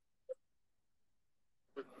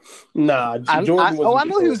 Nah, Jordan was. I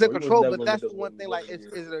know he was in control, but that's the one thing. Like, is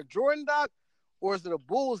it a Jordan doc or is it a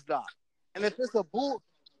Bulls doc? And if it's a Bull,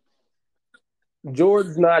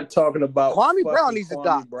 Jordan's not talking about Kwame Brown needs a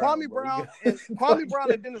doc. Kwame Brown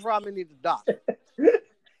and Dennis Rodman need a doc.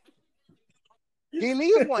 He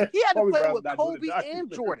needs one. He had to play with Kobe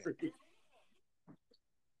and Jordan.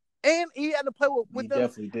 And he had to play with them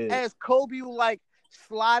as Kobe was like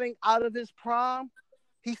sliding out of his prime.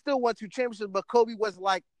 He still won 2 championships, but Kobe was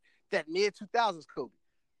like that mid 2000s Kobe.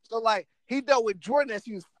 So like he dealt with Jordan as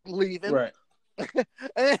he was leaving, right?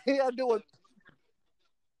 And he had to do it.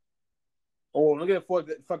 Oh, look at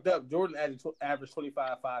it fucked up. Jordan averaged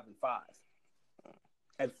 25, 5, and 5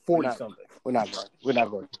 at 40-something. We're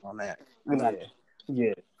not going on that.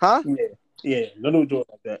 Yeah. Huh? Yeah. Don't do Jordan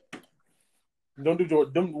like that. Don't do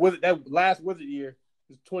Jordan. That last Wizard year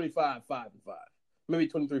was 25, 5, and 5. Maybe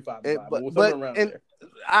 23, 5, and 5. But somewhere around there.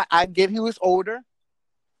 I get he was older,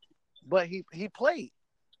 but he played.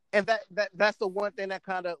 And that's the one thing that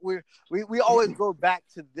kind of we always go back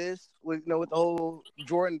to this with the whole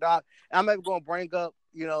Jordan doc. And I'm never going to bring up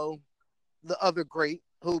the other great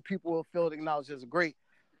who people feel acknowledged as a great,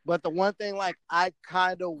 but the one thing like I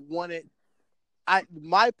kind of wanted,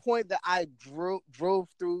 my point that I drove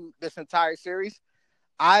through this entire series,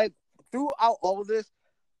 throughout all of this,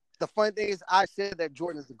 the funny thing is I said that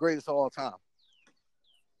Jordan is the greatest of all time.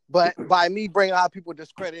 But by me bringing out people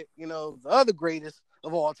discredit, the other greatest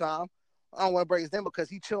of all time, I don't want to break his name because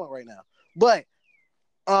he's chilling right now. But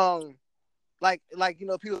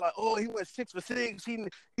People are like, oh, he went 6 for 6.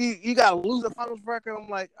 He got a losing finals record. I'm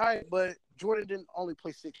like, all right, but Jordan didn't only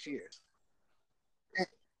play 6 years.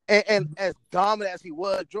 And as dominant as he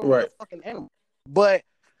was, Jordan was a fucking animal. But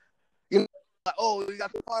like, oh, we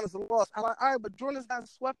got the finals and lost. I'm like, all right, but Jordan's got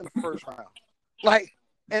swept in the first round. Like,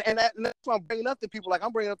 and that's why I'm bringing up to people. Like,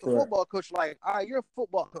 I'm bringing up the football coach. Like, all right, you're a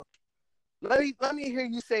football coach. Let me hear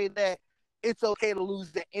you say that it's okay to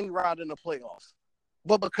lose the end round in the playoffs,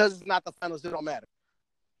 but because it's not the finals, it don't matter.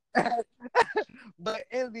 But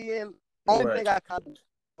in the end, the only thing I kind of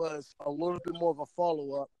was a little bit more of a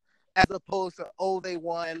follow up, as opposed to they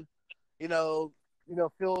won.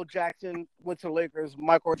 Phil Jackson went to Lakers,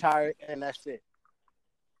 Michael retired, and that's it.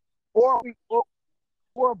 Or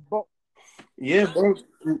both. Yeah, bro.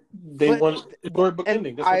 They won storybook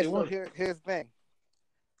ending. That's what they won. Here's the thing.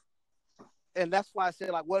 And that's why I said,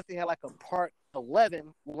 like, what if they had like a part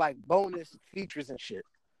 11, like bonus features and shit?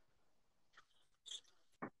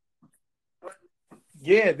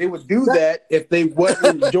 Yeah, they would do that if they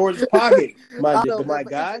wasn't in George's pocket, my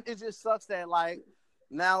guy. It just sucks that like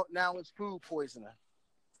now it's food poisoning.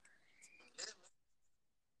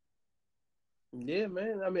 Yeah,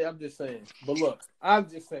 man. I mean, I'm just saying. But look, I'm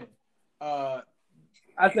just saying. I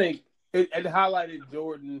think it highlighted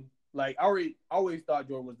Jordan. Like, I always thought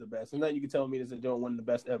Jordan was the best. And nothing you can tell me is that Jordan wasn't the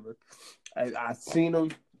best ever. I seen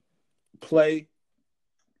him play.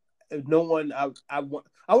 If no one, I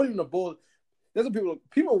wasn't even a Bulls. There's some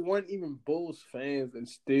people weren't even Bulls fans, and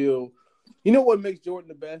still, you know what makes Jordan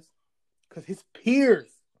the best? Because his peers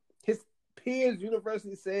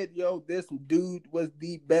universally said, "Yo, this dude was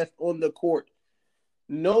the best on the court."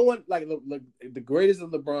 No one, like the greatest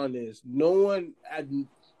of LeBron is. No one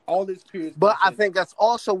all his peers. But I think that's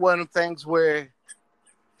also one of the things where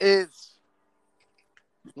it's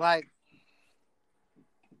like,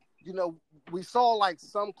 we saw like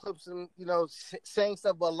some clips and, saying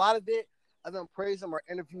stuff, but a lot of it of them praise him or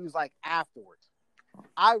interviews like afterwards.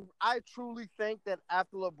 I truly think that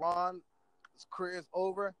after LeBron's career is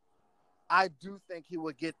over, I do think he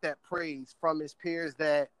would get that praise from his peers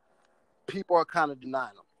that people are kind of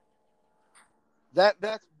denying him.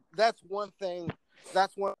 That's one thing.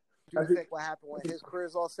 That's one I think will happen when his career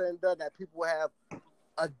is all said and done, that people will have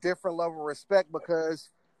a different level of respect because,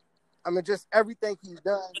 I mean, just everything he's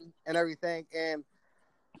done and everything.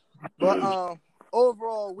 But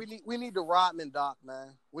overall, we need the Rodman doc,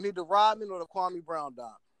 man. We need the Rodman or the Kwame Brown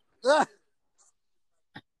doc.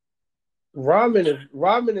 Rodman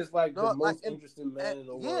is like the most interesting man in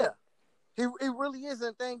the world. Yeah, he really is.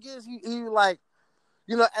 And the thing is, he like,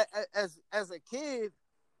 as a kid,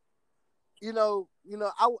 I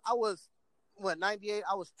was 98.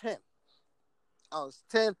 I was 10.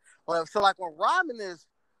 So like when Rodman is,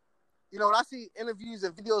 when I see interviews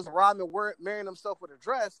and videos of Rodman marrying himself with a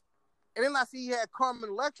dress, and then I see he had Carmen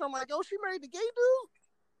Electra, I'm like, yo, she married the gay dude.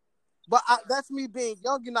 But that's me being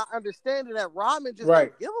young and not understanding that Rodman just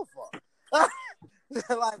didn't give a fuck.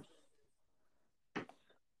 Like,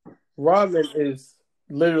 Rodman is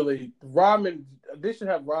literally Rodman. They should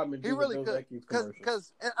have Rodman. He really could,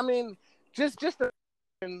 because I mean, just the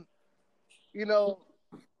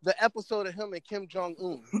episode of him and Kim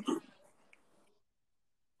Jong-un.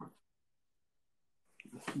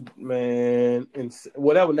 Man, and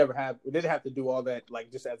that would never happen. They didn't have to do all that,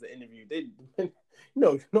 like, just as an interview. They,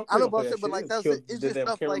 no. I know about it, but like it's just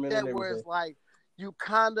stuff like that where it's like you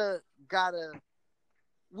kind of gotta.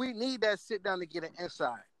 We need that sit down to get an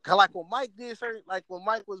insight. Cause like when Mike did certain, like when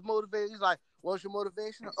Mike was motivated, he's like, "What's your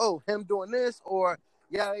motivation?" Oh, him doing this or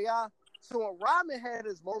yada yada. So when Rodman had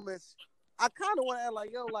his moments, I kind of want to ask,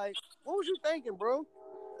 like, yo, like, what was you thinking, bro?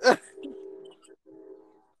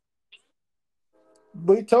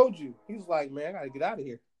 But he told you. He was like, man, I gotta get out of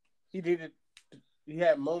here. He did it. He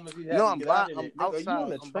had moments. He had to get out of it. I'm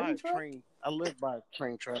outside. I'm train. I live by a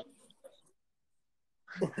train track.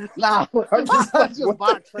 Nah, I'm just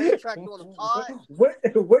by a train track doing a pod. What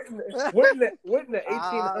in the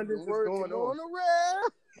 1800s is going on?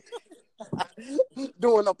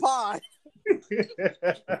 Doing a pod.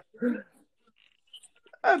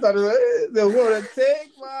 I thought they were going to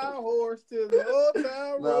take my horse to the old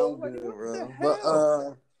town road. No, good,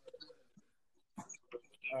 bro.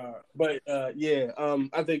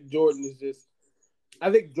 I think Jordan is just.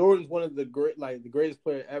 I think Jordan's one of the greatest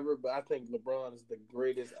player ever, but I think LeBron is the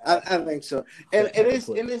greatest. I think so,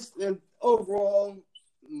 and overall,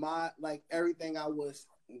 my everything I was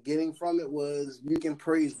getting from it was you can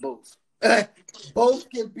praise both. Both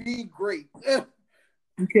can be great. You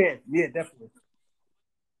can, yeah, definitely.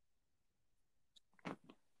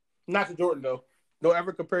 Not to Jordan though. Don't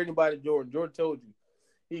ever compare anybody to Jordan. Jordan told you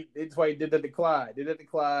That's why he did that to Clyde. Did that to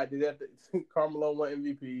Clyde. Did that to Carmelo won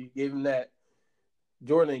MVP. Gave him that.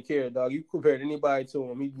 Jordan didn't care, dog. You compared anybody to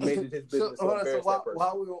him. He made it his business to embarrass that person.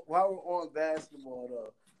 While we're on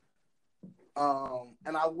basketball, though,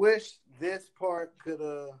 and I wish this part could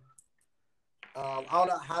have. I don't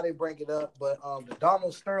know how they bring it up, but the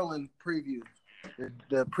Donald Sterling preview,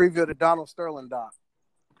 the preview of the Donald Sterling doc.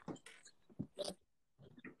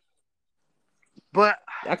 But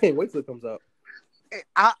I can't wait till it comes out.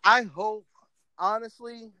 I hope,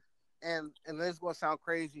 honestly, and this is gonna sound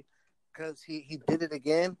crazy because he did it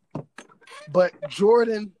again. But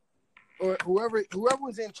Jordan or whoever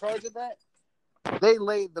was in charge of that, they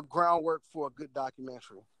laid the groundwork for a good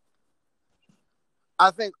documentary. I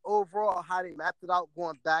think overall how they mapped it out,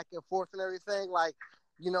 going back and forth and everything, like,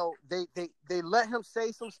 you know, they let him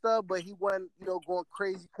say some stuff, but he wasn't, you know, going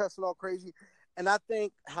crazy, cussing all crazy. And I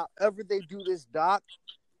think however they do this doc,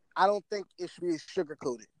 I don't think it should be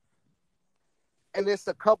sugarcoated. And there's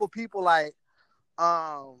a couple people like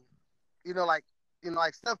like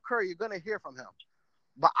Steph Curry, you're gonna hear from him.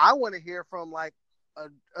 But I want to hear from like a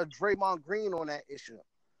Draymond Green on that issue.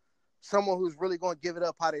 Someone who's really gonna give it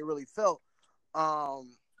up how they really felt.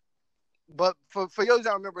 But for those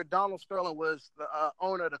that remember, Donald Sterling was the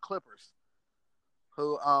owner of the Clippers,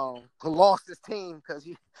 who lost his team because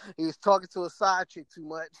he was talking to a side chick too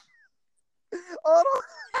much.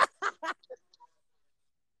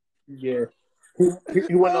 Yeah,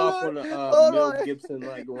 he went off on a Mel Gibson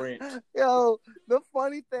like rant. Yo, the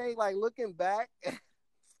funny thing, like looking back,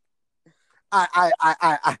 I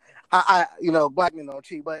black men don't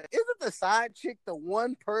cheat, but isn't the side chick the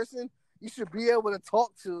one person you should be able to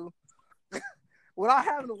talk to without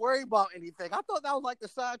having to worry about anything? I thought that was like the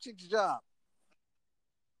side chick's job.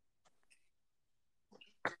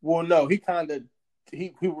 Well, no, he didn't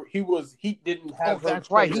have. Oh,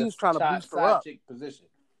 that's right. He was trying to boost her up. Chick position.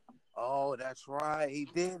 Oh, that's right. He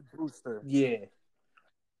did boost her. Yeah.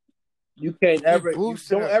 You can't ever. Don't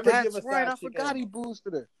ever give a side chick. I forgot he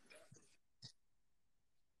boosted her.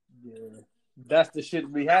 Yeah, that's the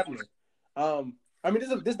shit be happening. I mean,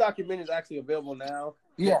 this documentary is actually available now.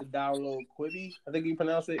 Yeah. To download Quibi, I think you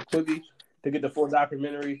pronounce it Quibi, to get the full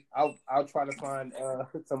documentary. I'll try to find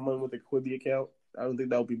someone with a Quibi account. I don't think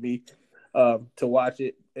that would be me to watch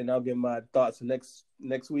it, and I'll give my thoughts next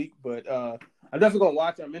week. But I'm definitely gonna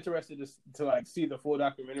watch it. I'm interested to like see the full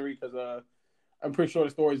documentary because I'm pretty sure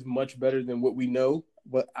the story is much better than what we know,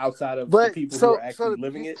 but outside of the people who are actually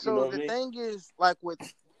living it. So the thing is, like with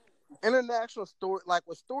international story, like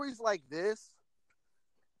with stories like this,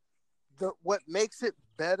 what makes it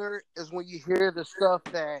better is when you hear the stuff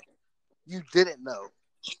that you didn't know.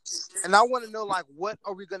 And I want to know, like, what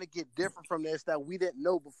are we going to get different from this that we didn't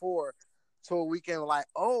know before, so we can, like,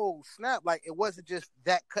 oh, snap. Like, it wasn't just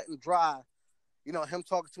that cut and dry, you know, him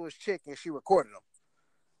talking to his chick and she recorded him.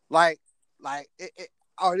 Like,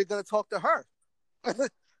 are they going to talk to her?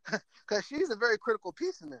 Because she's a very critical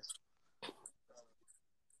piece in this.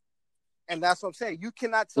 And that's what I'm saying. You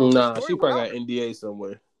cannot tell the story. She probably got NDA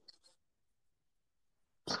somewhere.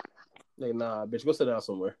 Like, nah, bitch, go sit down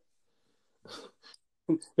somewhere.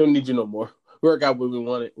 Don't need you no more. We already got what we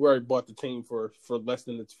wanted. We already bought the team for less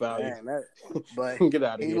than its value. Man, but get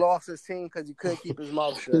out of here. He lost his team because he couldn't keep his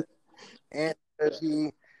mouth shut, and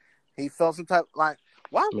he felt some type like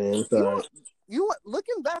why? Man, you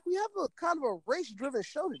looking back, we have a kind of a race-driven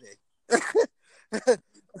show today.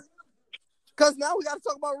 Because now we got to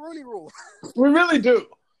talk about Rooney Rule. We really do.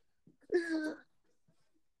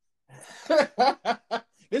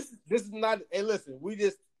 This is not. Hey, listen, we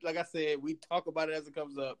just, like I said, we talk about it as it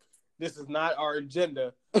comes up. This is not our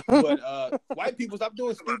agenda. But white people, stop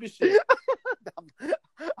doing stupid shit.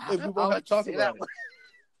 If we won't have to talk about it.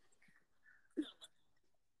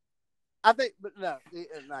 I think, but no,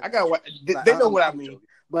 I got what they know what I mean. Joking.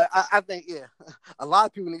 But I think, yeah, a lot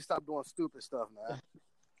of people need to stop doing stupid stuff, man.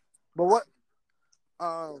 But what?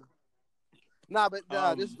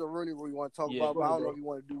 This is the Rooney Rule you want to talk about. But I don't know if you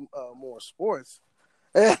want to do more sports.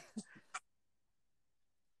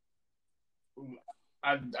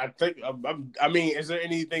 I think. I mean, is there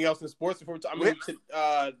anything else in sports?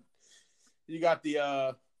 You got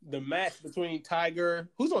the match between Tiger.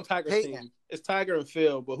 Who's on Tiger's team? It's Tiger and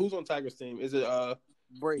Phil, but who's on Tiger's team? Is it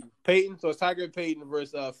Brady? Peyton. So it's Tiger and Peyton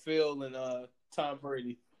versus Phil and Tom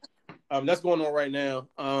Brady. That's going on right now.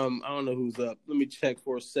 I don't know who's up. Let me check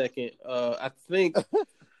for a second. I think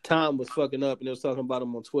Tom was fucking up and they was talking about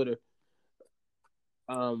him on Twitter.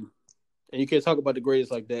 And you can't talk about the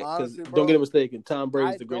greatest like that because don't get it mistaken. Tom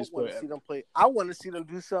Brady's the greatest player ever. I want to see them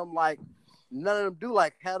do something like none of them do,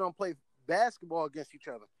 like have them play basketball against each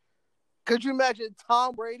other. Could you imagine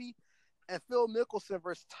Tom Brady and Phil Mickelson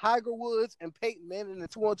versus Tiger Woods and Peyton Manning in a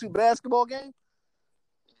 2-on-2 basketball game.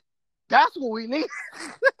 That's what we need.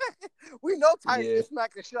 We know Tiger can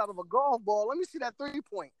smack the shit out of a golf ball. Let me see that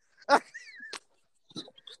 3-point.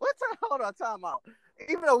 Hold on, time out.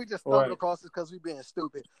 Even though we just stumbled across this because we being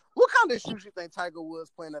stupid, what kind of shoes you think Tiger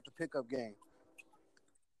Woods playing at the pickup game?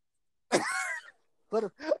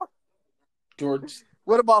 George.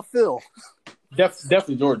 What about Phil?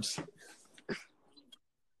 Definitely George.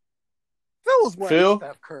 Phil was wearing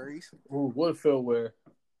Steph Curry's. Ooh, what did Phil wear?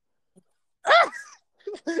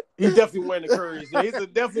 He's definitely wearing the Curry's. Yeah, he's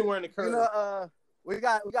definitely wearing the Curry's. You know, we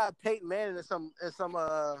got Peyton Manning and some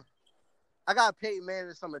I got Peyton Manning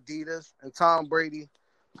and some Adidas and Tom Brady,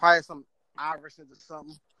 probably some Iversons or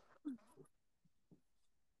something.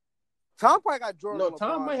 Tom probably got Jordan. No,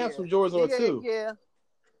 Tom might have some Jordans on too. Yeah.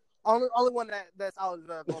 Only one that's out is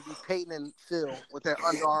going to be Peyton and Phil with their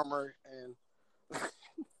Under Armour and.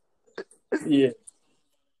 Yeah.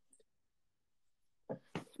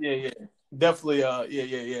 Definitely.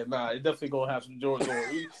 Yeah. Nah, it definitely gonna have some Jordans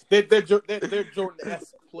on. They're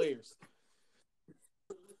Jordan-esque players.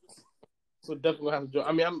 So definitely gonna have some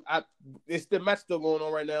Jordan. I mean, it's the match still going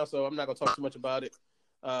on right now, so I'm not gonna talk too much about it.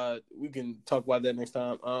 We can talk about that next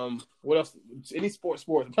time. What else? Any sports?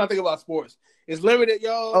 I'm trying to think about sports. It's limited,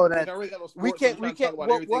 y'all. Oh, that I really got no sports. we can't. We'll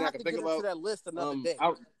have to get into that list another day.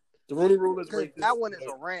 The Rooney Rule is great. That one is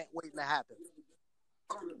a rant waiting to happen.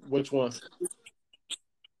 Which one?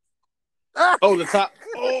 Oh, the top.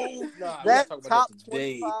 Oh, nah, that top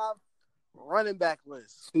 25 running back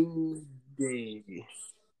list today.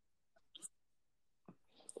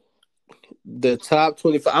 The top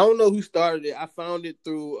 25. I don't know who started it. I found it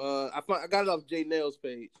through. I got it off Jay Nail's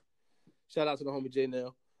page. Shout out to the homie Jay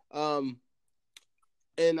Nail.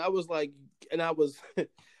 And I was like,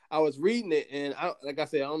 I was reading it, and like I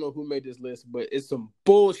said, I don't know who made this list, but it's some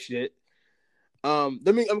bullshit. I'm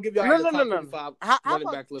gonna give y'all the top 25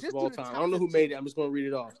 running back list of all time. I don't know who made it. I'm just gonna read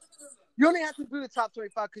it off. You only have to do the top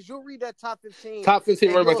 25 because you'll read that top 15. Top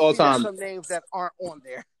 15 running backs all time. Some names that aren't on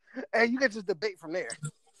there, and you can just debate from there.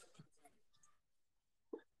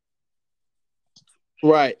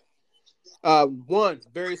 Right. 1,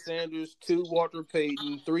 Barry Sanders. 2, Walter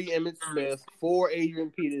Payton. 3, Emmitt Smith. 4, Adrian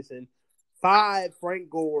Peterson. 5, Frank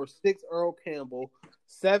Gore. 6, Earl Campbell.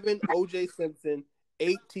 7, O.J. Simpson.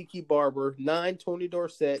 8, Tiki Barber. 9, Tony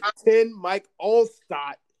Dorsett. 10, Mike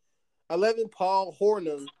Allstott. 11, Paul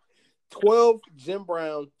Hornung. 12, Jim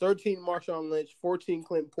Brown. 13, Marshawn Lynch. 14,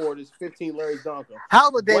 Clint Portis. 15, Larry Johnson. How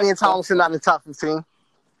is LaDainian Tomlinson not in the top 15?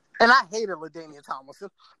 And I hated LaDainian Tomlinson.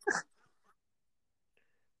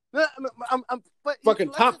 But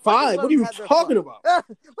fucking top 5? What are you talking about? Let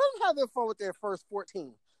them have their fun with their first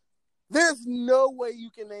 14. There's no way you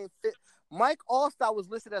can name fit. Mike Allstott was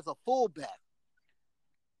listed as a fullback.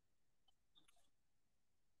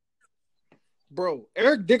 Bro,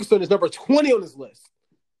 Eric Dickerson is number 20 on this list.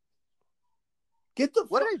 Get the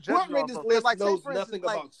what made this list like, knows nothing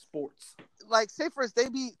about sports. Like, say for instance,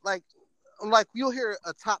 they be like you'll hear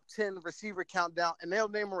a top 10 receiver countdown, and they'll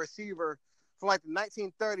name a receiver from like the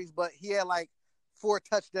 1930s, but he had like 4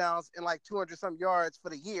 touchdowns and like 200 some yards for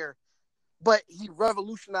the year, but he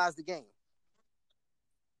revolutionized the game.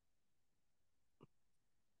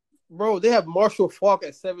 Bro, they have Marshall Faulk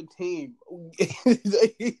at 17.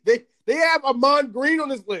 they have Ahman Green on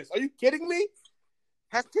this list. Are you kidding me?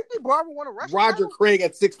 Has Tiki Barber won a rushing Roger title? Craig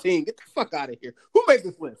at 16. Get the fuck out of here. Who made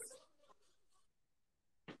this list?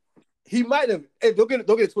 He might have. Hey, don't get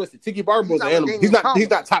it twisted. Tiki Barber was an animal. He's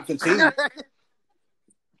not top 15.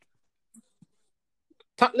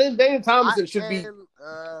 Daniel Thompson should be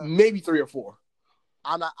maybe 3 or 4.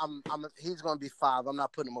 He's going to be 5. I'm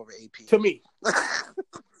not putting him over AP. To me.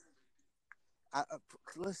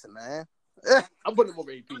 Listen, man. I'm putting him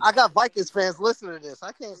over AP. I got Vikings fans listening to this.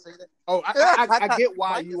 I can't say that. Oh, I get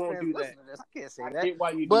why you won't do that. I can't say that. I get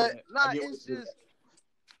why you do but that. Nah, it's just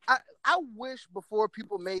I wish before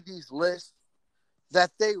people made these lists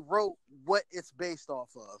that they wrote what it's based off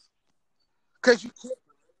of. Because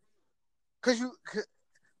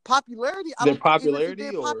popularity. Their popularity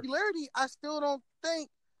or popularity, I still don't think.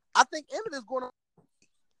 I think Emmett is going on,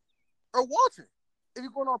 or Walter. If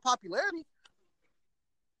you're going on popularity,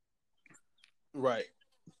 right?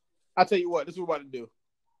 I'll tell you what. This is what we're about to do.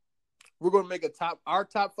 We're going to make our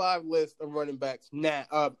top 5 list of running backs now,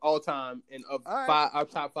 all time, and of right. our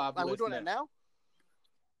top 5 like list. We're doing that now.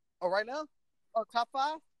 Oh, right now? Oh, top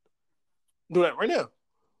 5. Do that right now.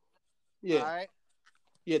 Yeah. All right.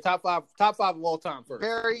 Yeah, top 5 of all time first.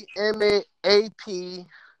 Barry, Emmett, AP,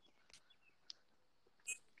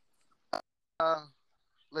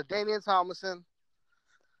 LaDainian Tomlinson,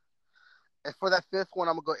 And for that fifth one,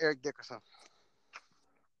 I'm gonna go Eric Dickerson.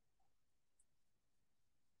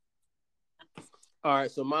 All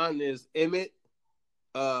right, so mine is Emmett,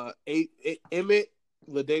 Emmett,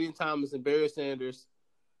 LaDainian Thomas, and Barry Sanders.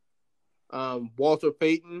 Walter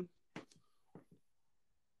Payton.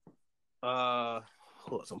 Who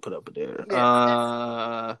else I'm put up there?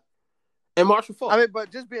 Yeah. And Marshall Faulk. I mean, but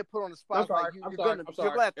just being put on the spot, sorry, like I'm you're sorry.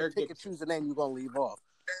 gonna have to Eric pick Dickerson. and choose the name you're gonna leave off.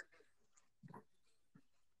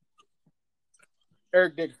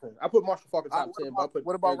 Eric Dickerson. I put Marshall Faulk in top 10, but I put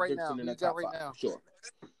what about Eric right Dickerson now? in You that got top right 5. now? Sure.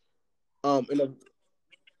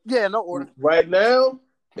 Yeah, no order. Right now,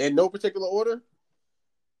 in no particular order,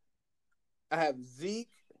 I have Zeke.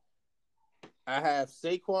 I have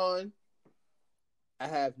Saquon. I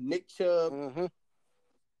have Nick Chubb. Mm-hmm.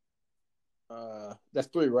 That's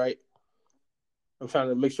 3, right? I'm trying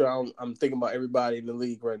to make sure I'm thinking about everybody in the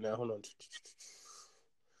league right now. Hold on.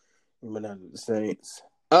 I'm not the Saints.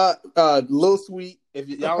 Lil Sweet. If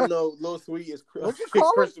y'all don't know, Lil Sweet is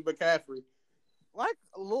Christian McCaffrey. Like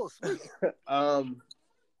Lil Sweet.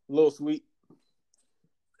 Lil Sweet.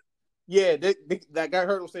 Yeah, that guy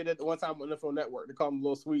heard him say that one time on the NFL Network. They call him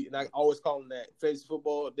Lil Sweet, and I always call him that. Fantasy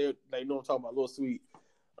football, they know I'm talking about Lil Sweet.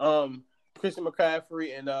 Christian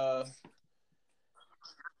McCaffrey and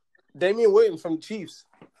Damian Williams from the Chiefs.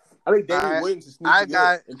 I think Damian Williams is sneaky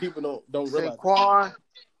good, and people don't realize. Saquon.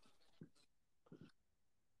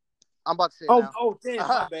 I'm about to say now. Oh, damn,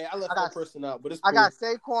 my bad. I left one person out, but it's cool. I got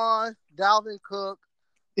Saquon, Dalvin Cook,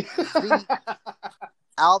 Zeke,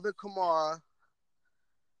 Alvin Kamara,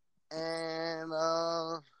 and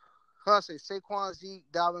I say Saquon, Zeke,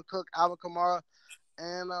 Dalvin Cook, Alvin Kamara,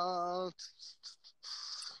 and I'm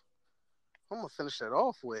gonna finish that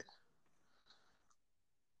off with.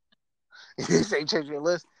 This ain't changing your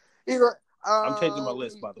list. Either, I'm changing my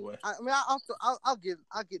list, by the way. I mean, I'll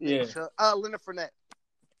get Nick Chubb, Leonard Fournette.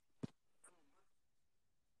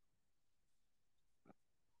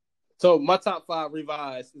 So my top 5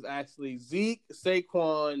 revised is actually Zeke,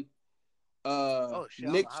 Saquon,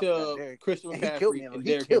 Nick Chubb, Christian McCaffrey, and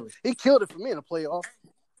Derrick Henry. He killed it for me in the playoffs.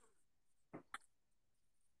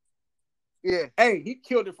 Yeah. Hey, he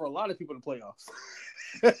killed it for a lot of people in the playoffs.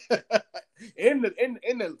 in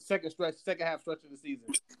the second half stretch of the season.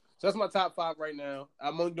 So that's my top 5 right now.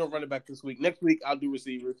 I'm only doing running back this week. Next week I'll do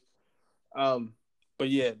receivers. But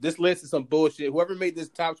yeah, this list is some bullshit. Whoever made this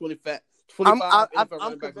top 25 I'm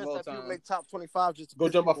running backs of all that time, people make top 25 just to go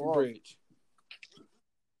jump off the bridge.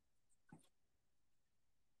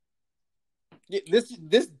 Yeah, this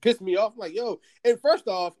pissed me off. Like, yo, and first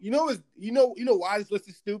off, you know why this list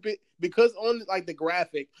is stupid? Because on like the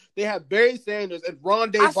graphic, they have Barry Sanders and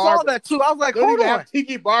Rondé Barber. I saw that too. I was like, hold on. Have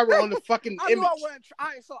Tiki Barber on the fucking image.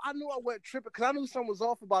 I knew I went tripping because I knew something was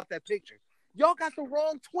off about that picture. Y'all got the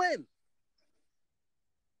wrong twin.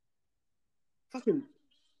 Fucking.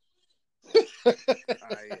 All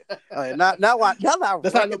right. Now I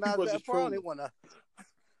That's how I know people that just phone. trolling. They wanna.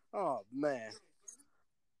 Oh man.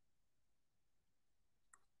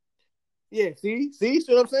 Yeah, see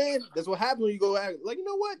what I'm saying? That's what happens when you go out. Like, you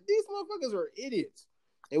know what? These motherfuckers are idiots.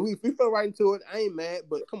 And we fell right into it. I ain't mad,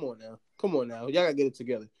 but come on now. Y'all gotta get it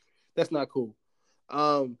together. That's not cool.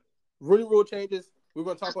 Rule changes. We're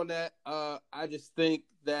gonna talk on that. I just think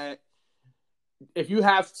that if you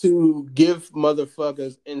have to give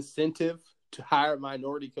motherfuckers incentive to hire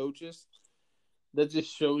minority coaches, that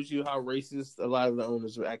just shows you how racist a lot of the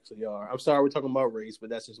owners actually are. I'm sorry we're talking about race, but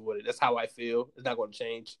that's just what it is. That's how I feel. It's not going to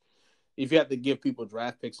change. If you have to give people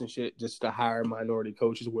draft picks and shit just to hire minority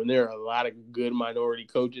coaches when there are a lot of good minority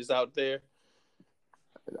coaches out there,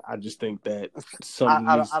 I just think that something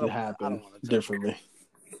needs to happen differently.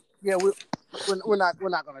 Yeah, we're not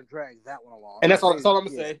going to drag that one along. And that's all I'm going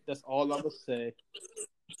to say. That's all I'm going to say.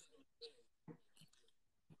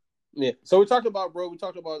 Yeah. So we talked about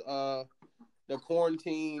the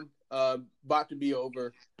quarantine about to be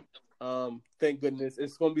over. Thank goodness.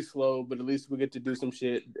 It's going to be slow, but at least we get to do some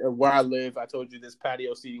shit. Where I live, I told you this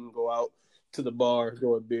patio seating can go out to the bar,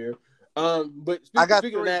 go a beer. But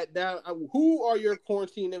speaking of that, now, who are your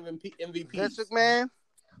quarantine MVPs? Vince McMahon.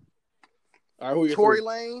 All right, who are your Tory three?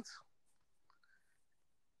 Lanez.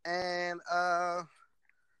 And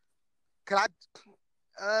can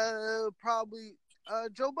I probably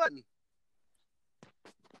Joe Budden.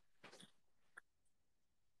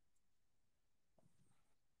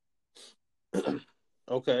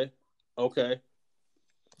 Okay.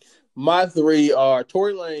 My 3 are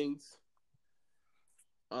Tory Lanez,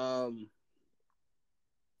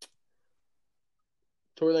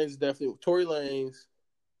 Tory Lanez,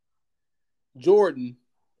 Jordan,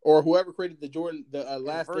 or whoever created the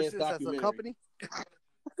Last Dance documentary. As a company,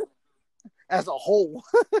 as a whole.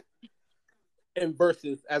 and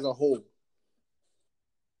versus as a whole.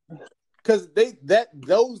 Because that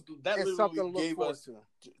It's something to literally look gave forward us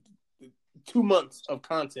to. 2 months of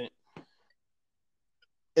content.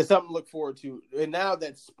 It's something to look forward to. And now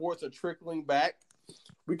that sports are trickling back,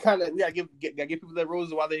 we gotta give people that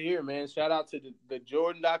roses while they're here, man. Shout out to the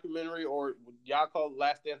Jordan documentary, or y'all call it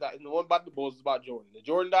Last Dance. The one about the Bulls is about Jordan. The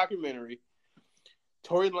Jordan documentary.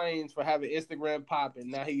 Tory Lanez for having Instagram popping.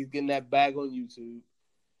 Now he's getting that bag on YouTube.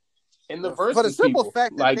 And the For the versus simple people,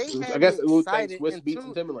 fact that like they had I guess me it will take excited Swiss and Beats and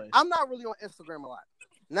tuned. Timberland. I'm not really on Instagram a lot.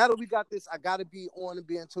 Now that we got this, I got to be on and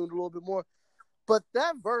being tuned a little bit more. But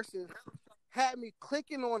that versus had me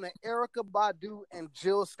clicking on an Erykah Badu and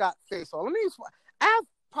Jill Scott face. So let me. I have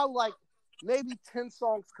probably like maybe 10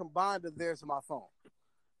 songs combined of theirs on my phone.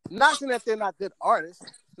 Not saying that they're not good artists.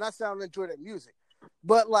 Not saying I don't enjoy their music,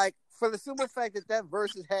 but like for the simple fact that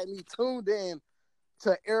versus had me tuned in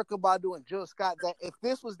to Erykah Badu and Jill Scott, that if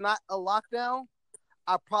this was not a lockdown,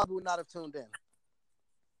 I probably would not have tuned in.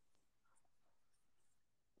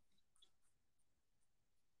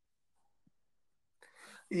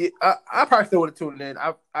 Yeah, I probably still would have tuned in.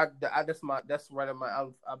 That's right on my.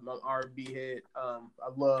 I'm an R&B head. I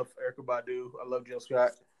love Erykah Badu. I love Jill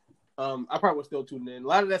Scott. I probably would still tune in. A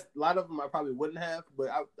lot of them I probably wouldn't have, but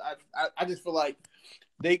I just feel like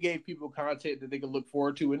they gave people content that they can look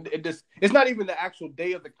forward to, and it's not even the actual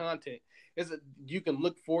day of the content. You can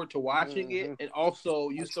look forward to watching it, and also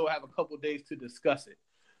you still have a couple days to discuss it,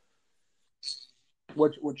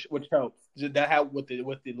 which helps. That helped with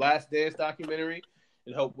the Last Dance documentary.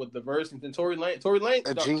 It helped with the verse, and then Tory Lanez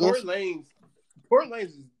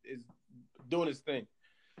is doing his thing.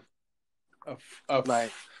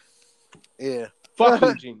 Like, yeah,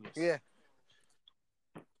 fucking genius. Yeah.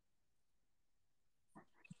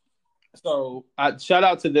 So shout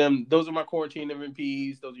out to them. Those are my quarantine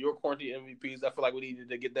MVPs. Those are your quarantine MVPs. I feel like we needed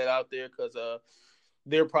to get that out there because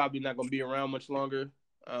they're probably not going to be around much longer.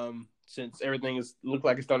 Since everything look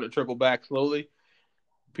like it's starting to trickle back slowly,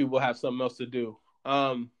 people have something else to do.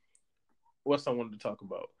 What's I wanted to talk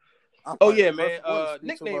about? Oh yeah, man.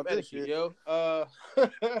 Nickname etiquette, yo.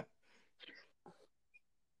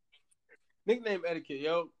 Nickname etiquette,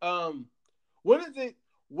 yo. When is it?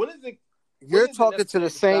 You're talking to the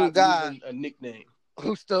same guy a nickname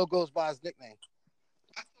who still goes by his nickname.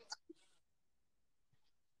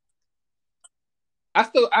 I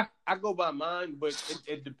go by mine, but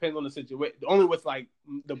it depends on the situation. Only with like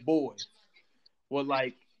the boys, well,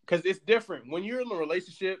 like because it's different when you're in a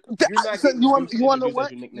relationship. You're not getting you want to know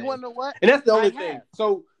what? Your nickname. You want to know what? And that's the only thing.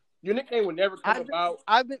 So your nickname would never come about.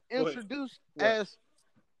 I've been introduced as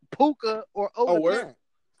Puka or Oda,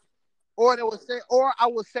 or they would say, or I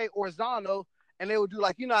would say Orzano, and they would do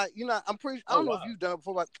like, you're not. I'm pretty. I don't know if you've done it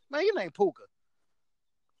before. Like, man, your name Puka.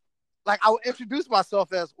 Like I would introduce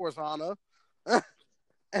myself as Orzano,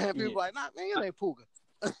 and people like, nah, man, your name Puka.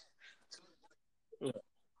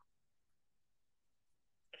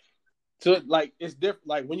 So like it's different.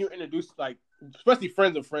 Like when you introduce like, especially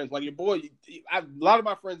friends of friends, like your boy. A lot of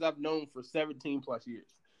my friends I've known for 17 plus years.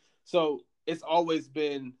 So it's always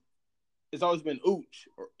been Ooch.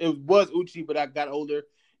 It was Uchi, but I got older.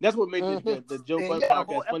 That's what made the Joe Budden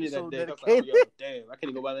podcast funny that day. I was like, oh, yo, damn, I can't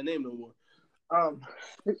even go by the name no more.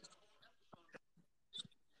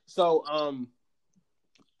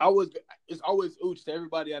 It's always Ooch to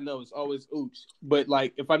everybody I know. It's always Ooch. But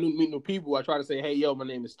like, if I meet new people, I try to say, hey, yo, my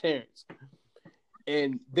name is Terrence.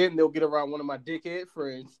 And then they'll get around one of my dickhead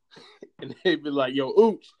friends, and they'd be like, yo,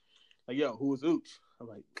 Ooch. Like, yo, who is Ooch? I'm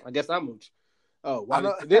like, I guess I'm Ooch. Oh,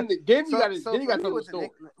 wow. Then you got to tell the story.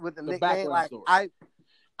 With the nickname, like story.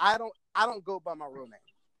 I don't go by my real name.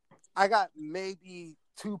 I got maybe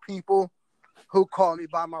 2 people who call me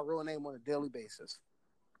by my real name on a daily basis.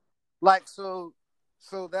 Like so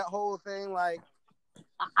that whole thing, like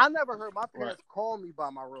I never heard my parents call me by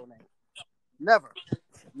my real name. Never.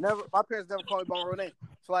 My parents never called me by my real name.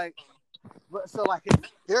 So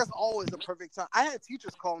there's always a perfect time. I had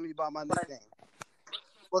teachers calling me by my nickname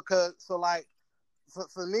because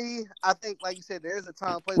for me, I think like you said, there's a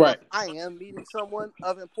time and place. Right. If I am meeting someone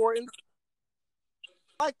of importance,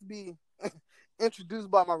 I like to be introduced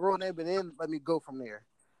by my real name, and then let me go from there.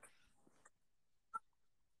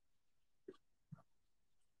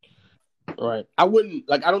 Right. I wouldn't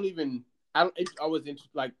like. I don't. It's always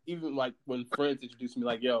like even like when friends introduce me,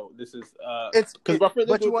 like, "Yo, this is." It's because my friends.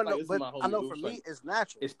 But you want to like, know? But I know for me, it's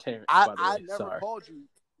natural. It's Terrence. By the way. I never called you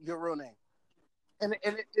your real name, and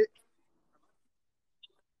it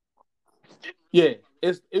yeah,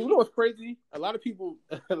 you know what's crazy? A lot of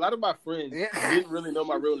my friends didn't really know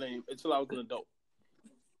my real name until I was an adult.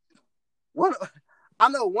 I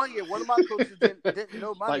know one year one of my coaches didn't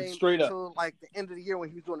know my Like, name straight up. until like the end of the year when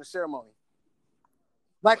he was doing the ceremony.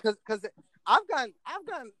 Like, cause I've gotten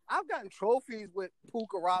trophies with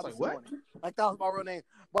Puka Robinson what? on it. Like that was my real name.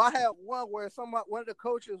 But I had one where one of the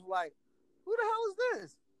coaches was like, "Who the hell is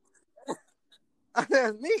this?"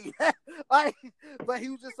 That's me. Like, but he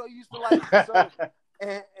was just so used to like. So,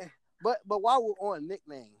 but while we're on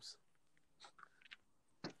nicknames,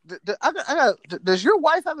 does your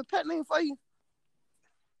wife have a pet name for you?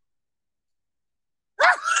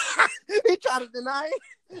 He tried to deny it.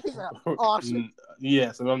 He's like, "Oh shit."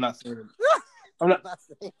 Yes, and I'm not saying it. I'm not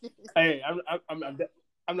saying it. Hey, I'm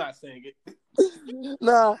not saying it.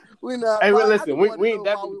 Nah, we not. Hey, well, listen, we ain't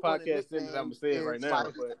definitely podcast saying that I'm gonna say it right now,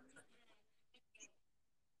 like, but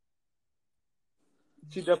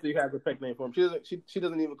she definitely has a pet name for him. She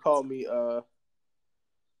doesn't even call me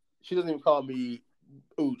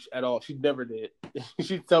Ooch at all. She never did.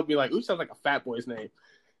 She told me like Ooch sounds like a fat boy's name,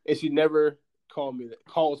 and she never calls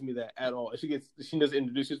me that at all. She just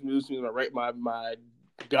introduces me to my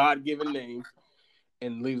God-given name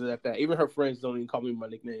and leaves it at that. Even her friends don't even call me my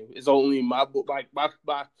nickname. It's only my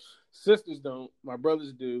sisters don't. My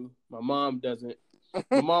brothers do. My mom doesn't.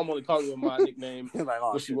 My mom only calls me my nickname like,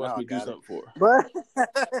 when she wants me to do something for her.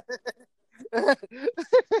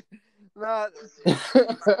 Nah.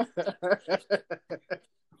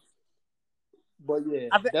 But yeah,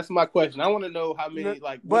 that's my question. I want to know how many I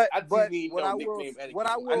nickname etiquette.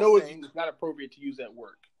 I know it's not appropriate to use at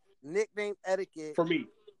work. Nickname etiquette for me.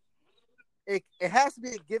 It has to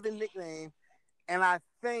be a given nickname, and I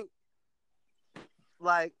think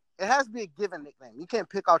like it has to be a given nickname. You can't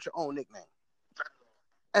pick out your own nickname.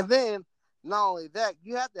 And then not only that,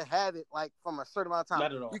 you have to have it like from a certain amount of time.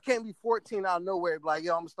 Not at all. You can't be 14 out of nowhere, be like,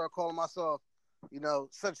 yo, I'm gonna start calling myself,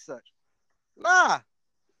 such and such. Nah,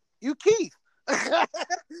 you Keith.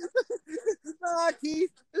 Nah,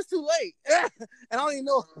 Keith, it's too late. And I don't even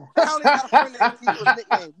got a friend named Keith with a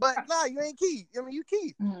nickname. But nah, you ain't Keith. I mean, you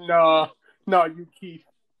Keith. No, you Keith.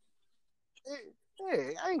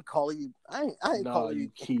 Hey, I ain't calling you. I ain't calling you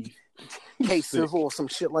Keith. K-Sizzle or some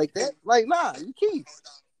shit like that. Like, nah, you Keith.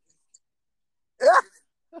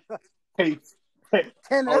 Keith.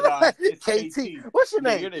 Kenneth. Oh, no, KT. What's your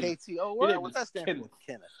name? KT. Oh, what? What's that stand for?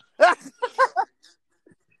 Kenneth.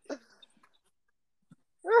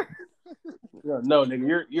 No,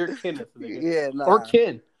 nigga, you're Kenneth, nigga. Yeah, nah. Or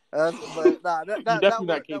Ken. But nah, that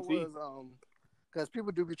not KT. was because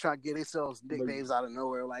people do be trying to get themselves nicknames out of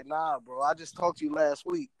nowhere. Like, nah, bro, I just talked to you last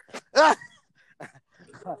week.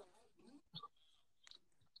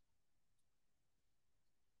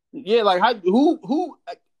 Yeah, like why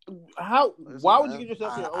would you give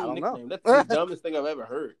yourself your own nickname? That's the dumbest thing I've ever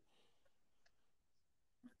heard.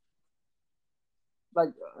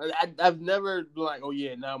 Like, I've never been like, oh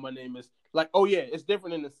yeah, now my name is like, oh yeah, it's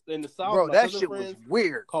different in the South. Bro, that shit was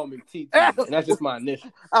weird. Call me TT, and that's just my initial.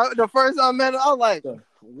 The first time I met him, I was like,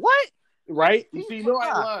 what? Right? You see, I ain't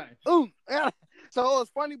lying. Ooh. So it was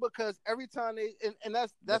funny because every time and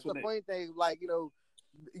that's the funny thing, like,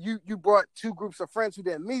 you brought two groups of friends who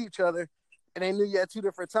didn't meet each other, and they knew you at two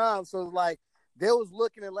different times. So it's like they was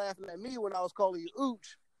looking and laughing at me when I was calling you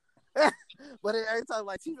Ooch. But every time,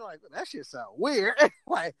 like, she's like, that shit sound weird.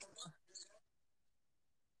 Like,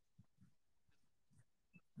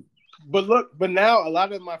 but now a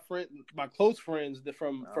lot of my close friends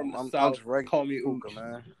from the South call me Ooch,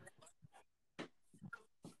 man.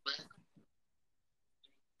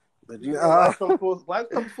 But life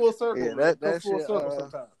comes full circle. Yeah, man. that full shit, circle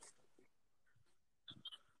sometimes.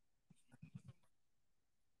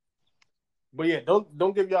 But yeah,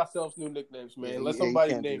 don't give yourselves new nicknames, man. Yeah, Let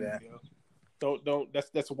somebody name you. Don't.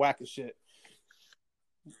 That's whack as shit.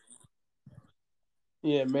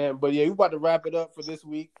 Yeah, man. But yeah, we about to wrap it up for this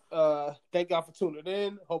week. Thank y'all for tuning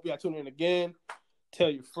in. Hope y'all tune in again. Tell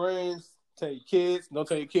your friends. Tell your kids. Don't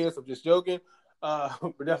tell your kids. I'm just joking.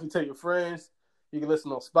 But definitely tell your friends. You can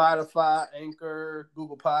listen on Spotify, Anchor,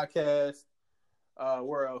 Google Podcasts.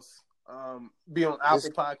 Where else? Be on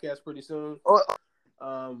Apple Podcasts pretty soon.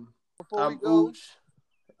 I'm Ooch.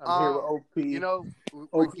 I'm here with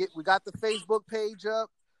OP. We got the Facebook page up.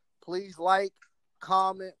 Please like,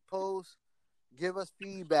 comment, post, give us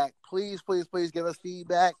feedback. Please, please, please give us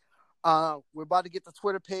feedback. We're about to get the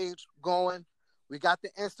Twitter page going. We got the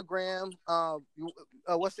Instagram.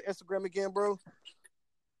 What's the Instagram again, bro?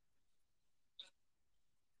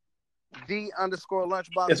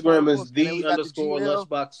 _lunchbox. Instagram is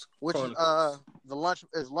 _lunchbox, which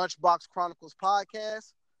is Lunchbox Chronicles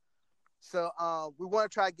podcast. So we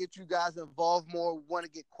want to try to get you guys involved more. We want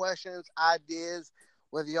to get questions, ideas,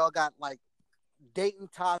 whether y'all got like dating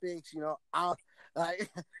topics,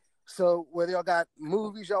 like So whether y'all got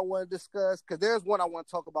movies y'all want to discuss, because there's one I want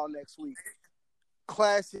to talk about next week.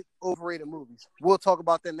 Classic overrated movies. We'll talk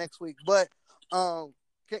about that next week. But can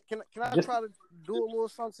I try to do a little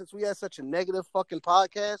something since we had such a negative fucking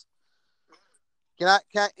podcast? Can I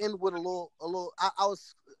end with a little? I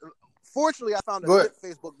was fortunately I found a good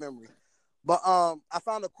Facebook memory, but I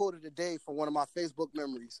found a quote of the day from one of my Facebook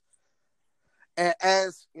memories. And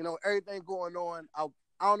as you know, everything going on, I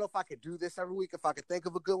don't know if I could do this every week if I could think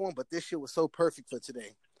of a good one, but this shit was so perfect for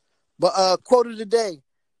today. But quote of the day: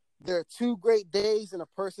 there are two great days in a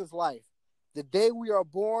person's life: the day we are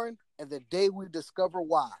born and the day we discover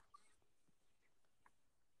why.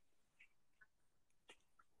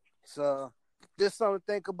 So just something to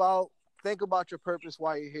think about. Think about your purpose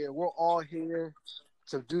while you're here. We're all here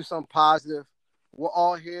to do something positive. We're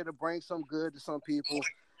all here to bring some good to some people.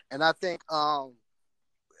 And I think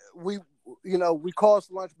we call us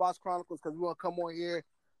Lunchbox Chronicles because we want to come on here.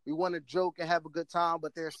 We want to joke and have a good time,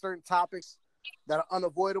 but there are certain topics that are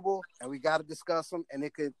unavoidable, and we got to discuss them, and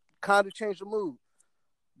it could kind of change the mood.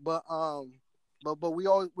 But we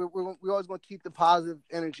always want to keep the positive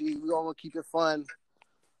energy. We all want to keep it fun,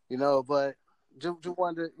 But just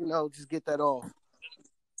wanted to, just get that off.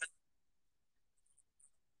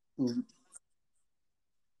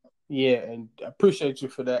 Yeah, and I appreciate you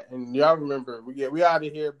for that. And y'all remember, we out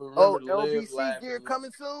of here, but remember to live, LBC laugh, gear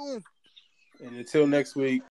coming soon. And until next week.